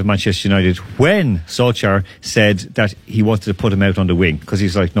kicked out of Manchester United when Solskjaer said that he wanted to put him out on the wing, because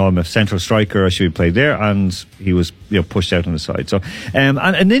he's like, no, I'm a central striker, I should play there, and he was pushed out on the side. So and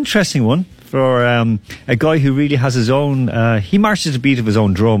an interesting one for a guy who really has his own, he marches the beat of his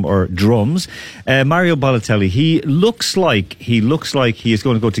own drum or drums. Mario Balotelli, he looks like he is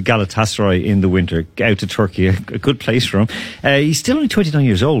going to go to Galatasaray in the winter, out to Turkey, a good place for him. He's still only 29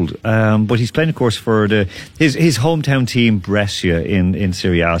 years old, but he's playing, of course, for his hometown team, Brescia, in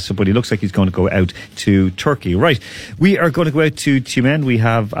Serie A. So, but he looks like he's going to go out to Turkey. Right, we are going to go out to Tyumen. We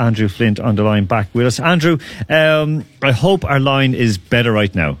have Andrew Flint on the line back with us. Andrew, I hope our line is better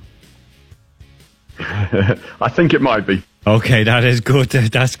right now. I think it might be. Okay, that is good.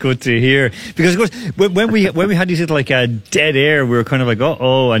 That's good to hear. Because of course, when we had these little dead air, we were kind of like,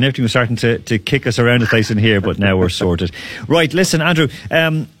 oh, and everything was starting to kick us around the place in here. But now we're sorted. Right, listen, Andrew,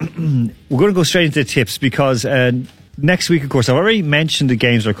 we're going to go straight into the tips because next week, of course, I've already mentioned the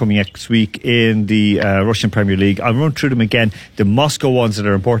games that are coming next week in the Russian Premier League. I'll run through them again. The Moscow ones that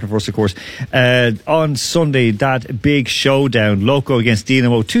are important for us, of course. On Sunday, that big showdown, Loco against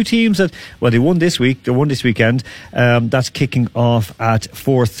Dinamo. Two teams that, well, they won this week. They won this weekend. That's kicking off at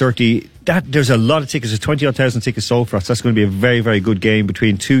 4:30. There's a lot of tickets. There's 20,000 tickets sold for us. That's going to be a very, very good game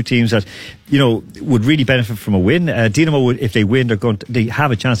between two teams that, would really benefit from a win. Dinamo would, if they win, they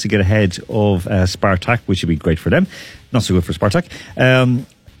have a chance to get ahead of Spartak, which would be great for them. Not so good for Spartak.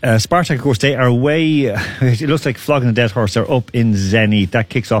 Spartak, of course, they are away. It looks like flogging a dead horse. They're up in Zenit. That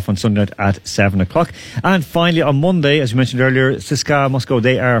kicks off on Sunday night at 7 o'clock. And finally, on Monday, as we mentioned earlier, CSKA Moscow,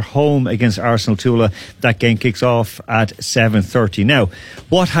 they are home against Arsenal Tula. That game kicks off at 7:30. Now,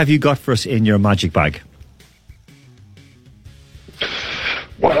 what have you got for us in your magic bag?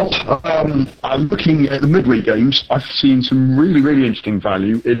 Well, I'm looking at the midweek games. I've seen some really, really interesting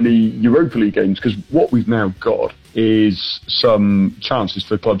value in the Europa League games, because what we've now got is some chances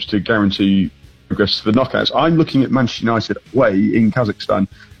for clubs to guarantee progress to the knockouts. I'm looking at Manchester United away in Kazakhstan.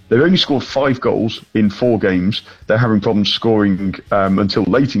 They've only scored 5 goals in 4 games. They're having problems scoring until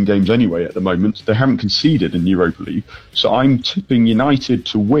late in games anyway at the moment. They haven't conceded in the Europa League. So I'm tipping United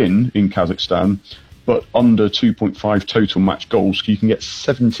to win in Kazakhstan, but under 2.5 total match goals. You can get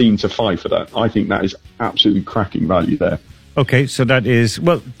 17-5 for that. I think that is absolutely cracking value there. Okay, so that means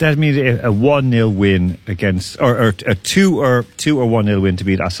a 1-0 win against, or a 2 or 1-0 win to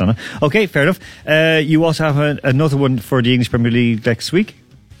beat Astana. Okay, fair enough. You also have another one for the English Premier League next week?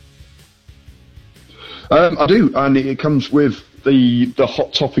 I do, and it comes with the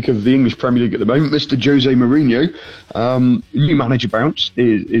hot topic of the English Premier League at the moment, Mr. Jose Mourinho. New manager bounce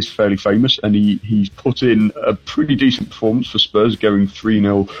is fairly famous, and he's put in a pretty decent performance for Spurs, going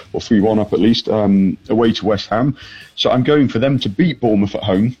 3-0 or 3-1 up at least, away to West Ham. So I'm going for them to beat Bournemouth at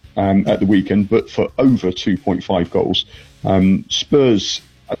home at the weekend, but for over 2.5 goals. Spurs,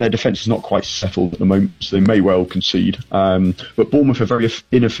 their defence is not quite settled at the moment, so they may well concede. But Bournemouth are very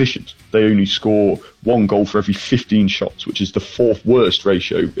inefficient. They only score 1 goal for every 15 shots, which is the 4th worst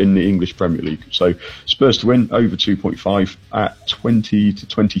ratio in the English Premier League. So Spurs to win over 2.5 at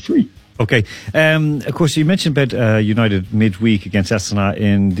 20-23. Okay. Of course, you mentioned about United midweek against Astana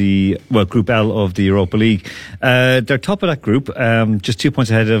in the Group L of the Europa League. They're top of that group, just 2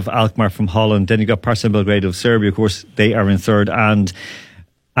 points ahead of Alkmaar from Holland. Then you've got Partizan Belgrade of Serbia. Of course, they are in 3rd, and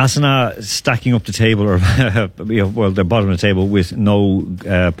Astana stacking up the table, or they're bottom of the table with no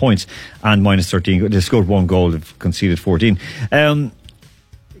points and minus 13. They scored 1 goal, they've conceded 14.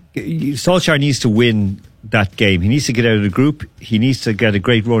 Solskjaer needs to win that game. He needs to get out of the group. He needs to get a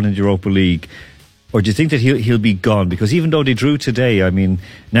great run in the Europa League. Or do you think that he'll be gone? Because even though they drew today, I mean,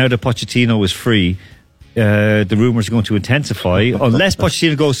 now that Pochettino is free, the rumours are going to intensify unless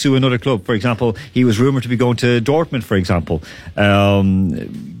Pochettino goes to another club. For example, he was rumoured to be going to Dortmund, for example.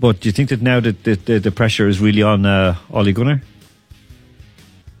 But do you think that now that the pressure is really on Ole Gunnar?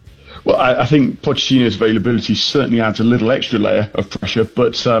 Well, I think Pochettino's availability certainly adds a little extra layer of pressure,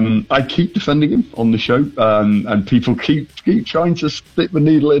 but I keep defending him on the show, and people keep trying to stick the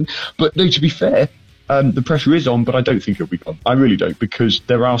needle in. But no, to be fair, the pressure is on, but I don't think it'll be gone. I really don't, because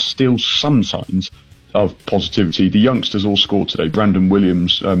there are still some signs of positivity. The youngsters all scored today. Brandon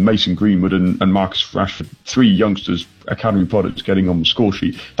Williams, Mason Greenwood and Marcus Rashford, 3 youngsters, academy products getting on the score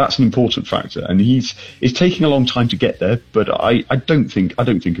sheet. That's an important factor, and it's taking a long time to get there, but I don't think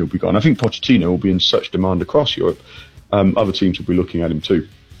he'll be gone. I think Pochettino will be in such demand across Europe. Other teams will be looking at him too.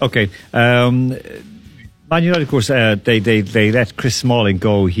 Okay. Man United, of course, they let Chris Smalling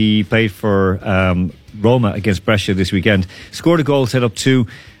go. He played for Roma against Brescia this weekend. Scored a goal, set up 2.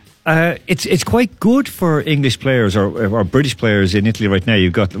 It's quite good for English players or British players in Italy right now.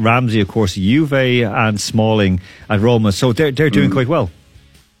 You've got Ramsey, of course, Juve, and Smalling at Roma, so they're doing quite well.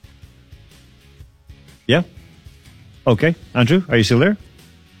 Yeah. Okay, Andrew, are you still there?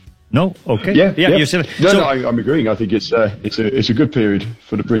 No. Okay. Yeah. You're still there. No, I'm agreeing. I think it's a good period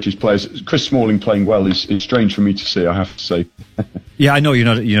for the British players. Chris Smalling playing well is strange for me to see, I have to say. Yeah, I know you're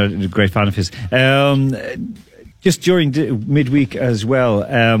not a great fan of his. Just during the midweek as well,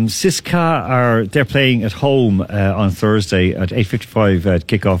 CSKA they're playing at home on Thursday at 8:55 at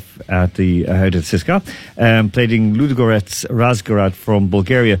kickoff at the out at CSKA, playing Ludogorets Razgrad from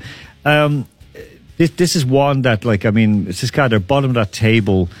Bulgaria. This is one that, CSKA, they're bottom of that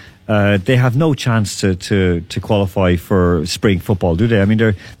table. They have no chance to qualify for spring football, do they? I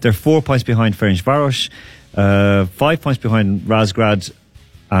mean, they're 4 points behind Ferencváros, 5 points behind Razgrad.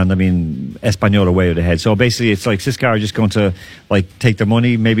 And I mean, Espanyol are way out ahead. So basically, it's like CSKA are just going to take their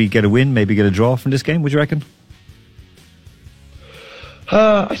money, maybe get a win, maybe get a draw from this game. Would you reckon?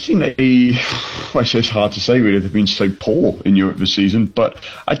 I think it's hard to say really. They've been so poor in Europe this season, but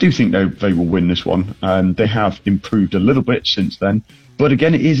I do think they will win this one. They have improved a little bit since then. But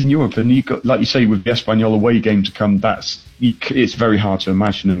again, it is in Europe, and you got, like you say, with the Espanyol away game to come, it's very hard to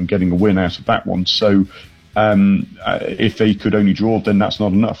imagine them getting a win out of that one. So. If they could only draw, then that's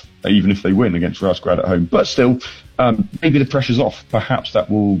not enough, even if they win against Razgrad at home. But still, maybe the pressure's off. Perhaps that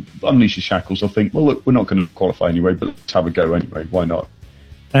will unleash the shackles. They'll think, well, look, we're not going to qualify anyway, but let's have a go anyway. Why not?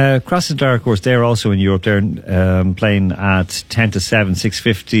 Krasnodar, of course, they're also in Europe. They're playing at 10-7,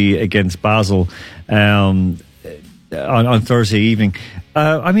 6:50 against Basel on Thursday evening.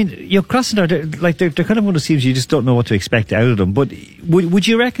 I mean, Krasnodar, they're kind of one of those teams you just don't know what to expect out of them. But would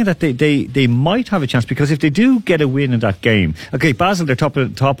you reckon that they might have a chance? Because if they do get a win in that game, okay, Basel, they're top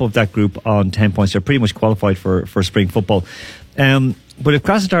of that group on 10 points. They're pretty much qualified for spring football. But if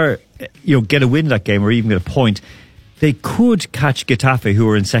Krasnodar, get a win in that game or even get a point, they could catch Getafe, who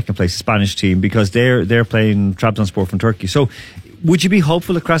are in second place, the Spanish team, because they're playing Trabzonspor from Turkey. So, would you be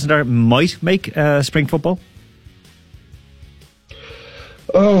hopeful that Krasnodar might make spring football?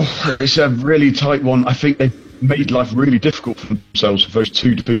 Oh, it's a really tight one. I think they've made life really difficult for themselves for those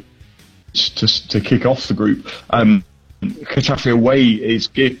two to kick off the group. Getafe away is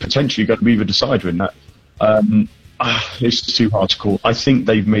potentially going to be the decider in that. It's too hard to call. I think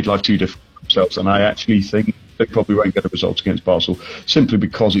they've made life too difficult for themselves, and I actually think they probably won't get a result against Basel, simply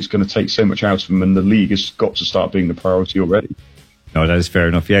because it's going to take so much out of them, and the league has got to start being the priority already. No, that is fair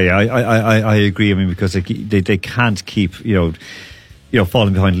enough. Yeah, I agree. I mean, because they can't keep,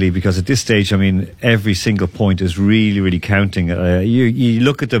 falling behind the league, because at this stage, I mean, every single point is really, really counting. You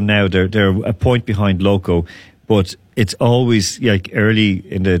look at them now; they're a point behind Loco, but it's always early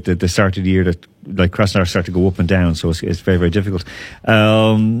in the start of the year that Krasnodar start to go up and down. So it's very, very difficult.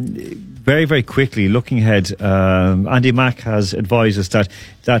 Very, very quickly, looking ahead, Andy Mack has advised us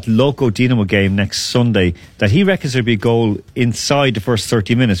that Loco Dinamo game next Sunday, that he reckons there'll be a goal inside the first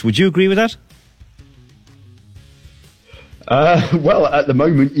 30 minutes. Would you agree with that? Well, at the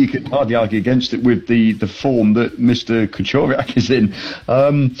moment, you could hardly argue against it with the form that Mr. Kuchoriak is in.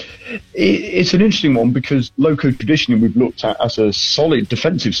 It's an interesting one, because Loco traditionally we've looked at as a solid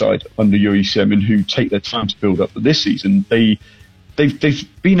defensive side under Yuri Semin, who take their time to build up. But this season, they've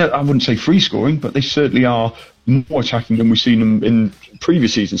been, I wouldn't say free scoring, but they certainly are more attacking than we've seen them in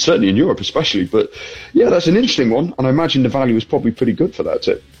previous seasons, certainly in Europe especially. But yeah, that's an interesting one, and I imagine the value is probably pretty good for that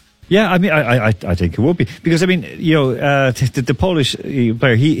tip. Yeah, I mean, I think it would be, because I mean, the Polish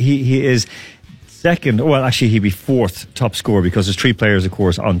player, he is second. Well, actually, he'd be fourth top scorer because there's 3 players, of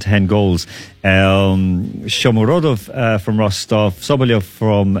course, on 10 goals. Shomurodov from Rostov, Sobolev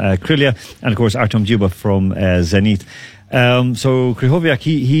from Krylia, and of course Artem Djuba from Zenit. So Krychowiak,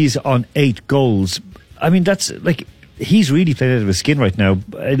 he's on 8 goals. I mean, that's like, he's really played out of his skin right now.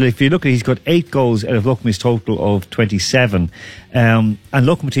 If you look at it, he's got 8 goals out of Lokomotiv's total of 27. And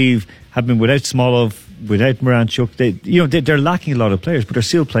Lokomotiv have been without Smolov, without Miranchuk. They're lacking a lot of players, but they're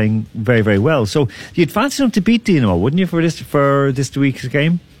still playing very, very well. So you'd fancy them to beat Dinamo, wouldn't you, for this week's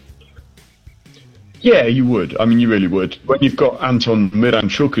game? Yeah, you would. I mean, you really would. When you've got Anton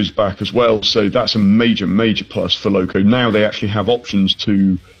Miranchuk is back as well, so that's a major, major plus for Loko. Now they actually have options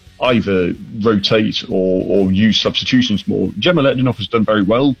to either rotate or use substitutions more. Gemma Letdinov has done very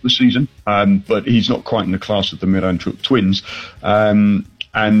well this season, but he's not quite in the class of the Miranchuk twins.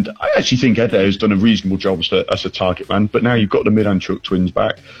 And I actually think Ede has done a reasonable job as a target man, but now you've got the Miranchuk twins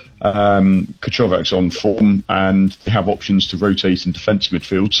back. Krychowiak's on form, and they have options to rotate in defensive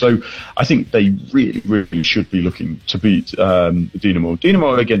midfield. So I think they really, really should be looking to beat Dinamo.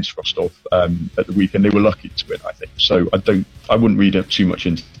 Dinamo against Rostov at the weekend, they were lucky to win, I think. So I wouldn't read up too much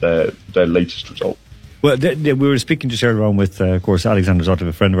into their latest result. Well, we were speaking just earlier on with, of course, Alexander Zotov,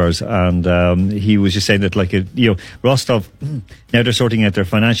 a friend of ours, and he was just saying that, Rostov, now they're sorting out their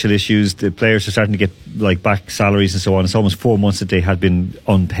financial issues. The players are starting to get back salaries and so on. It's almost 4 months that they had been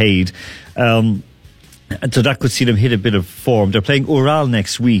unpaid, and so that could see them hit a bit of form. They're playing Ural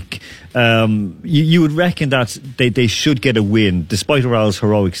next week. You would reckon that they should get a win, despite Ural's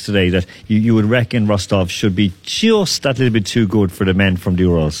heroics today. That you would reckon Rostov should be just that little bit too good for the men from the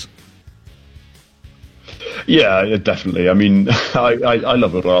Urals. Yeah, definitely. I mean, I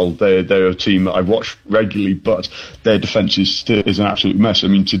love Ural. They're a team that I watch regularly, but their defence is an absolute mess. I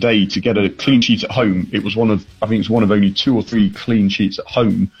mean, today, to get a clean sheet at home, it was one of only 2 or 3 clean sheets at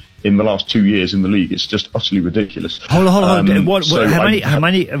home in the last 2 years in the league. It's just utterly ridiculous. Hold on. How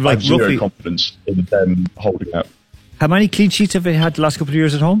many? I have zero confidence in them holding out. How many clean sheets have they had the last couple of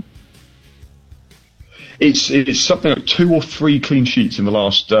years at home? It's something like 2 or 3 clean sheets in the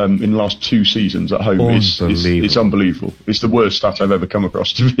last 2 seasons at home. It's unbelievable. It's the worst stat I've ever come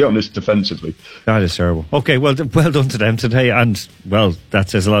across, to be honest, defensively. That is terrible. Okay, well done to them today, and well,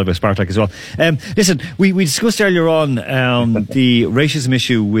 that says a lot about Spartak as well. Listen, we discussed earlier on the racism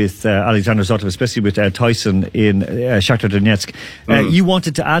issue with Alexander Zotov, especially with Tyson in Shakhtar Donetsk. You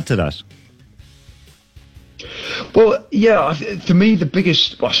wanted to add to that? Well, yeah, for me, the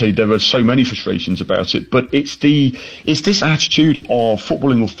biggest, I say there are so many frustrations about it, but it's this attitude of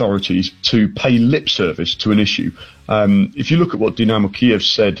footballing authorities to pay lip service to an issue. If you look at what Dynamo Kiev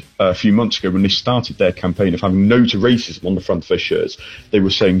said a few months ago when they started their campaign of having no to racism on the front of their shirts, they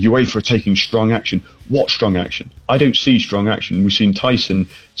were saying UEFA are taking strong action. What strong action? I don't see strong action. We've seen Tyson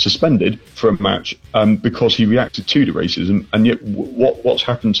suspended for a match because he reacted to the racism, and yet what's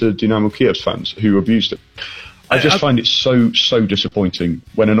happened to Dynamo Kiev's fans who abused it? I just find it so disappointing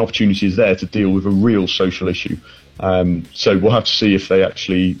when an opportunity is there to deal with a real social issue. So we'll have to see if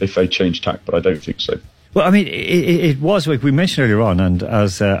they change tack, but I don't think so. Well, I mean, it was like we mentioned earlier on, and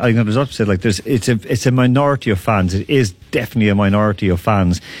as Alexander Zotov said, it's a minority of fans. It is definitely a minority of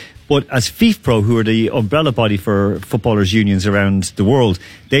fans. But as FIFPro, who are the umbrella body for footballers' unions around the world,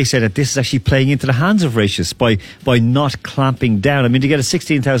 they said that this is actually playing into the hands of racists by not clamping down. I mean, to get a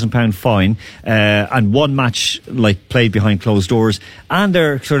 £16,000 fine and one match played behind closed doors, and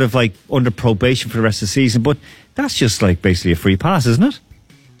they're sort of under probation for the rest of the season. But that's just basically a free pass, isn't it?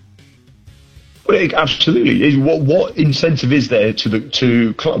 Well, absolutely. What incentive is there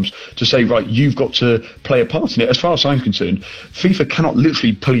to clubs to say, right, you've got to play a part in it? As far as I'm concerned, FIFA cannot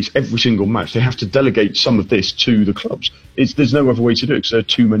literally police every single match. They have to delegate some of this to the clubs. There's no other way to do it because there are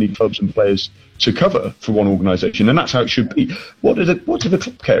too many clubs and players to cover for one organisation, and that's how it should be. What do the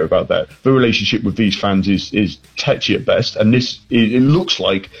club care about that? The relationship with these fans is touchy at best, and it looks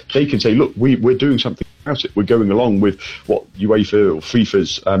like they can say, look, we're doing something about it. We're going along with what UEFA or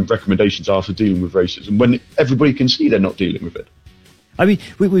FIFA's recommendations are for dealing with racism, when everybody can see they're not dealing with it. I mean,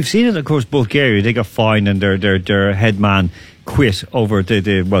 we've seen it, of course. Bulgaria, they got fined and their head man quit over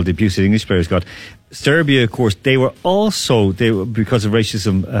the abuse that English players got. Serbia, of course, they were because of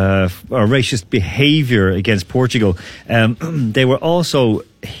racism or racist behaviour against Portugal, they were also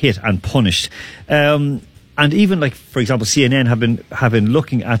hit and punished. And even for example, CNN have been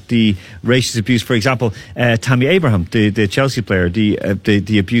looking at the racist abuse. For example, Tammy Abraham, the Chelsea player,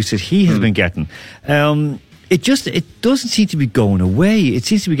 the abuse that he has been getting. It doesn't seem to be going away. It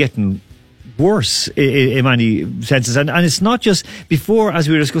seems to be getting worse in many senses, and it's not just before, as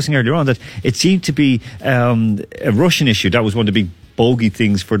we were discussing earlier on, that it seemed to be a Russian issue. That was one of the big bogey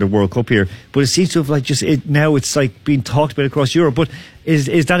things for the World Cup here, but it seems to have like now it's like being talked about across Europe. But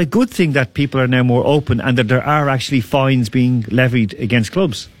is that a good thing that people are now more open and that there are actually fines being levied against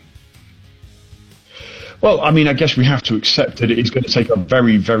clubs? Well, I mean, I guess we have to accept that it is going to take a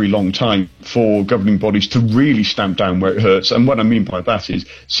very, very long time for governing bodies to really stamp down where it hurts. And what I mean by that is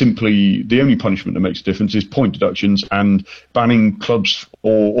simply the only punishment that makes a difference is point deductions and banning clubs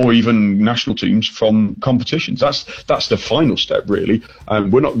or even national teams from competitions. That's the final step, really.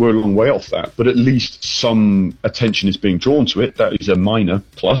 We're a long way off that, but at least some attention is being drawn to it. That is a minor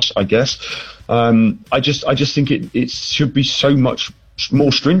plus, I guess. I just think it should be so much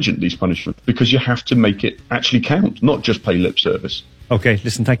more stringent, these punishments, because you have to make it actually count, not just pay lip service. Okay,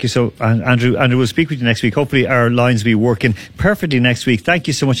 listen, thank you so, Andrew, we'll speak with you next week. Hopefully our lines will be working perfectly next week. Thank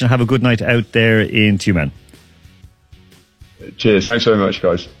you so much and have a good night out there in Tuman. Cheers, thanks very much,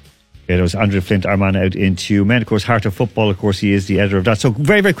 guys. Yeah, there was Andrew Flint, our man out in Tumen. Of course, Heart of Football, of course, he is the editor of that. So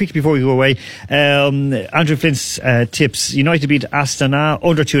very, very quickly before we go away, Andrew Flint's tips: United beat Astana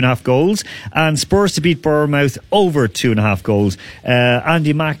under 2.5 goals, and Spurs to beat Bournemouth over 2.5 goals.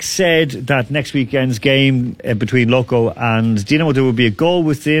 Andy Mack said that next weekend's game between Loco and Dinamo, there will be a goal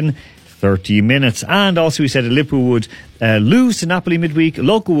within 30 minutes. And also he said that Liverpool would lose to Napoli midweek,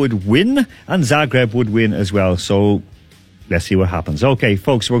 Loco would win, and Zagreb would win as well. So let's see what happens. Okay,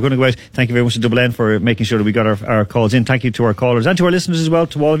 folks, we're going to go out. Thank you very much to Double N for making sure that we got our calls in. Thank you to our callers and to our listeners as well,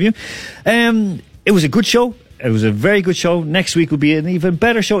 to all of you. It was a good show. It was a very good show. Next week will be an even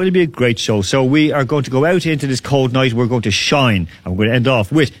better show. It'll be a great show. So we are going to go out into this cold night. We're going to shine. And we're going to end off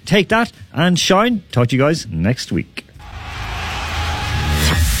with Take That and Shine. Talk to you guys next week.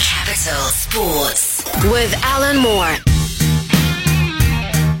 Capital Sports with Alan Moore.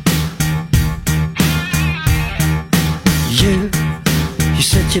 You're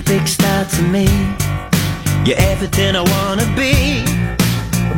such a big star to me. You're everything I wanna be.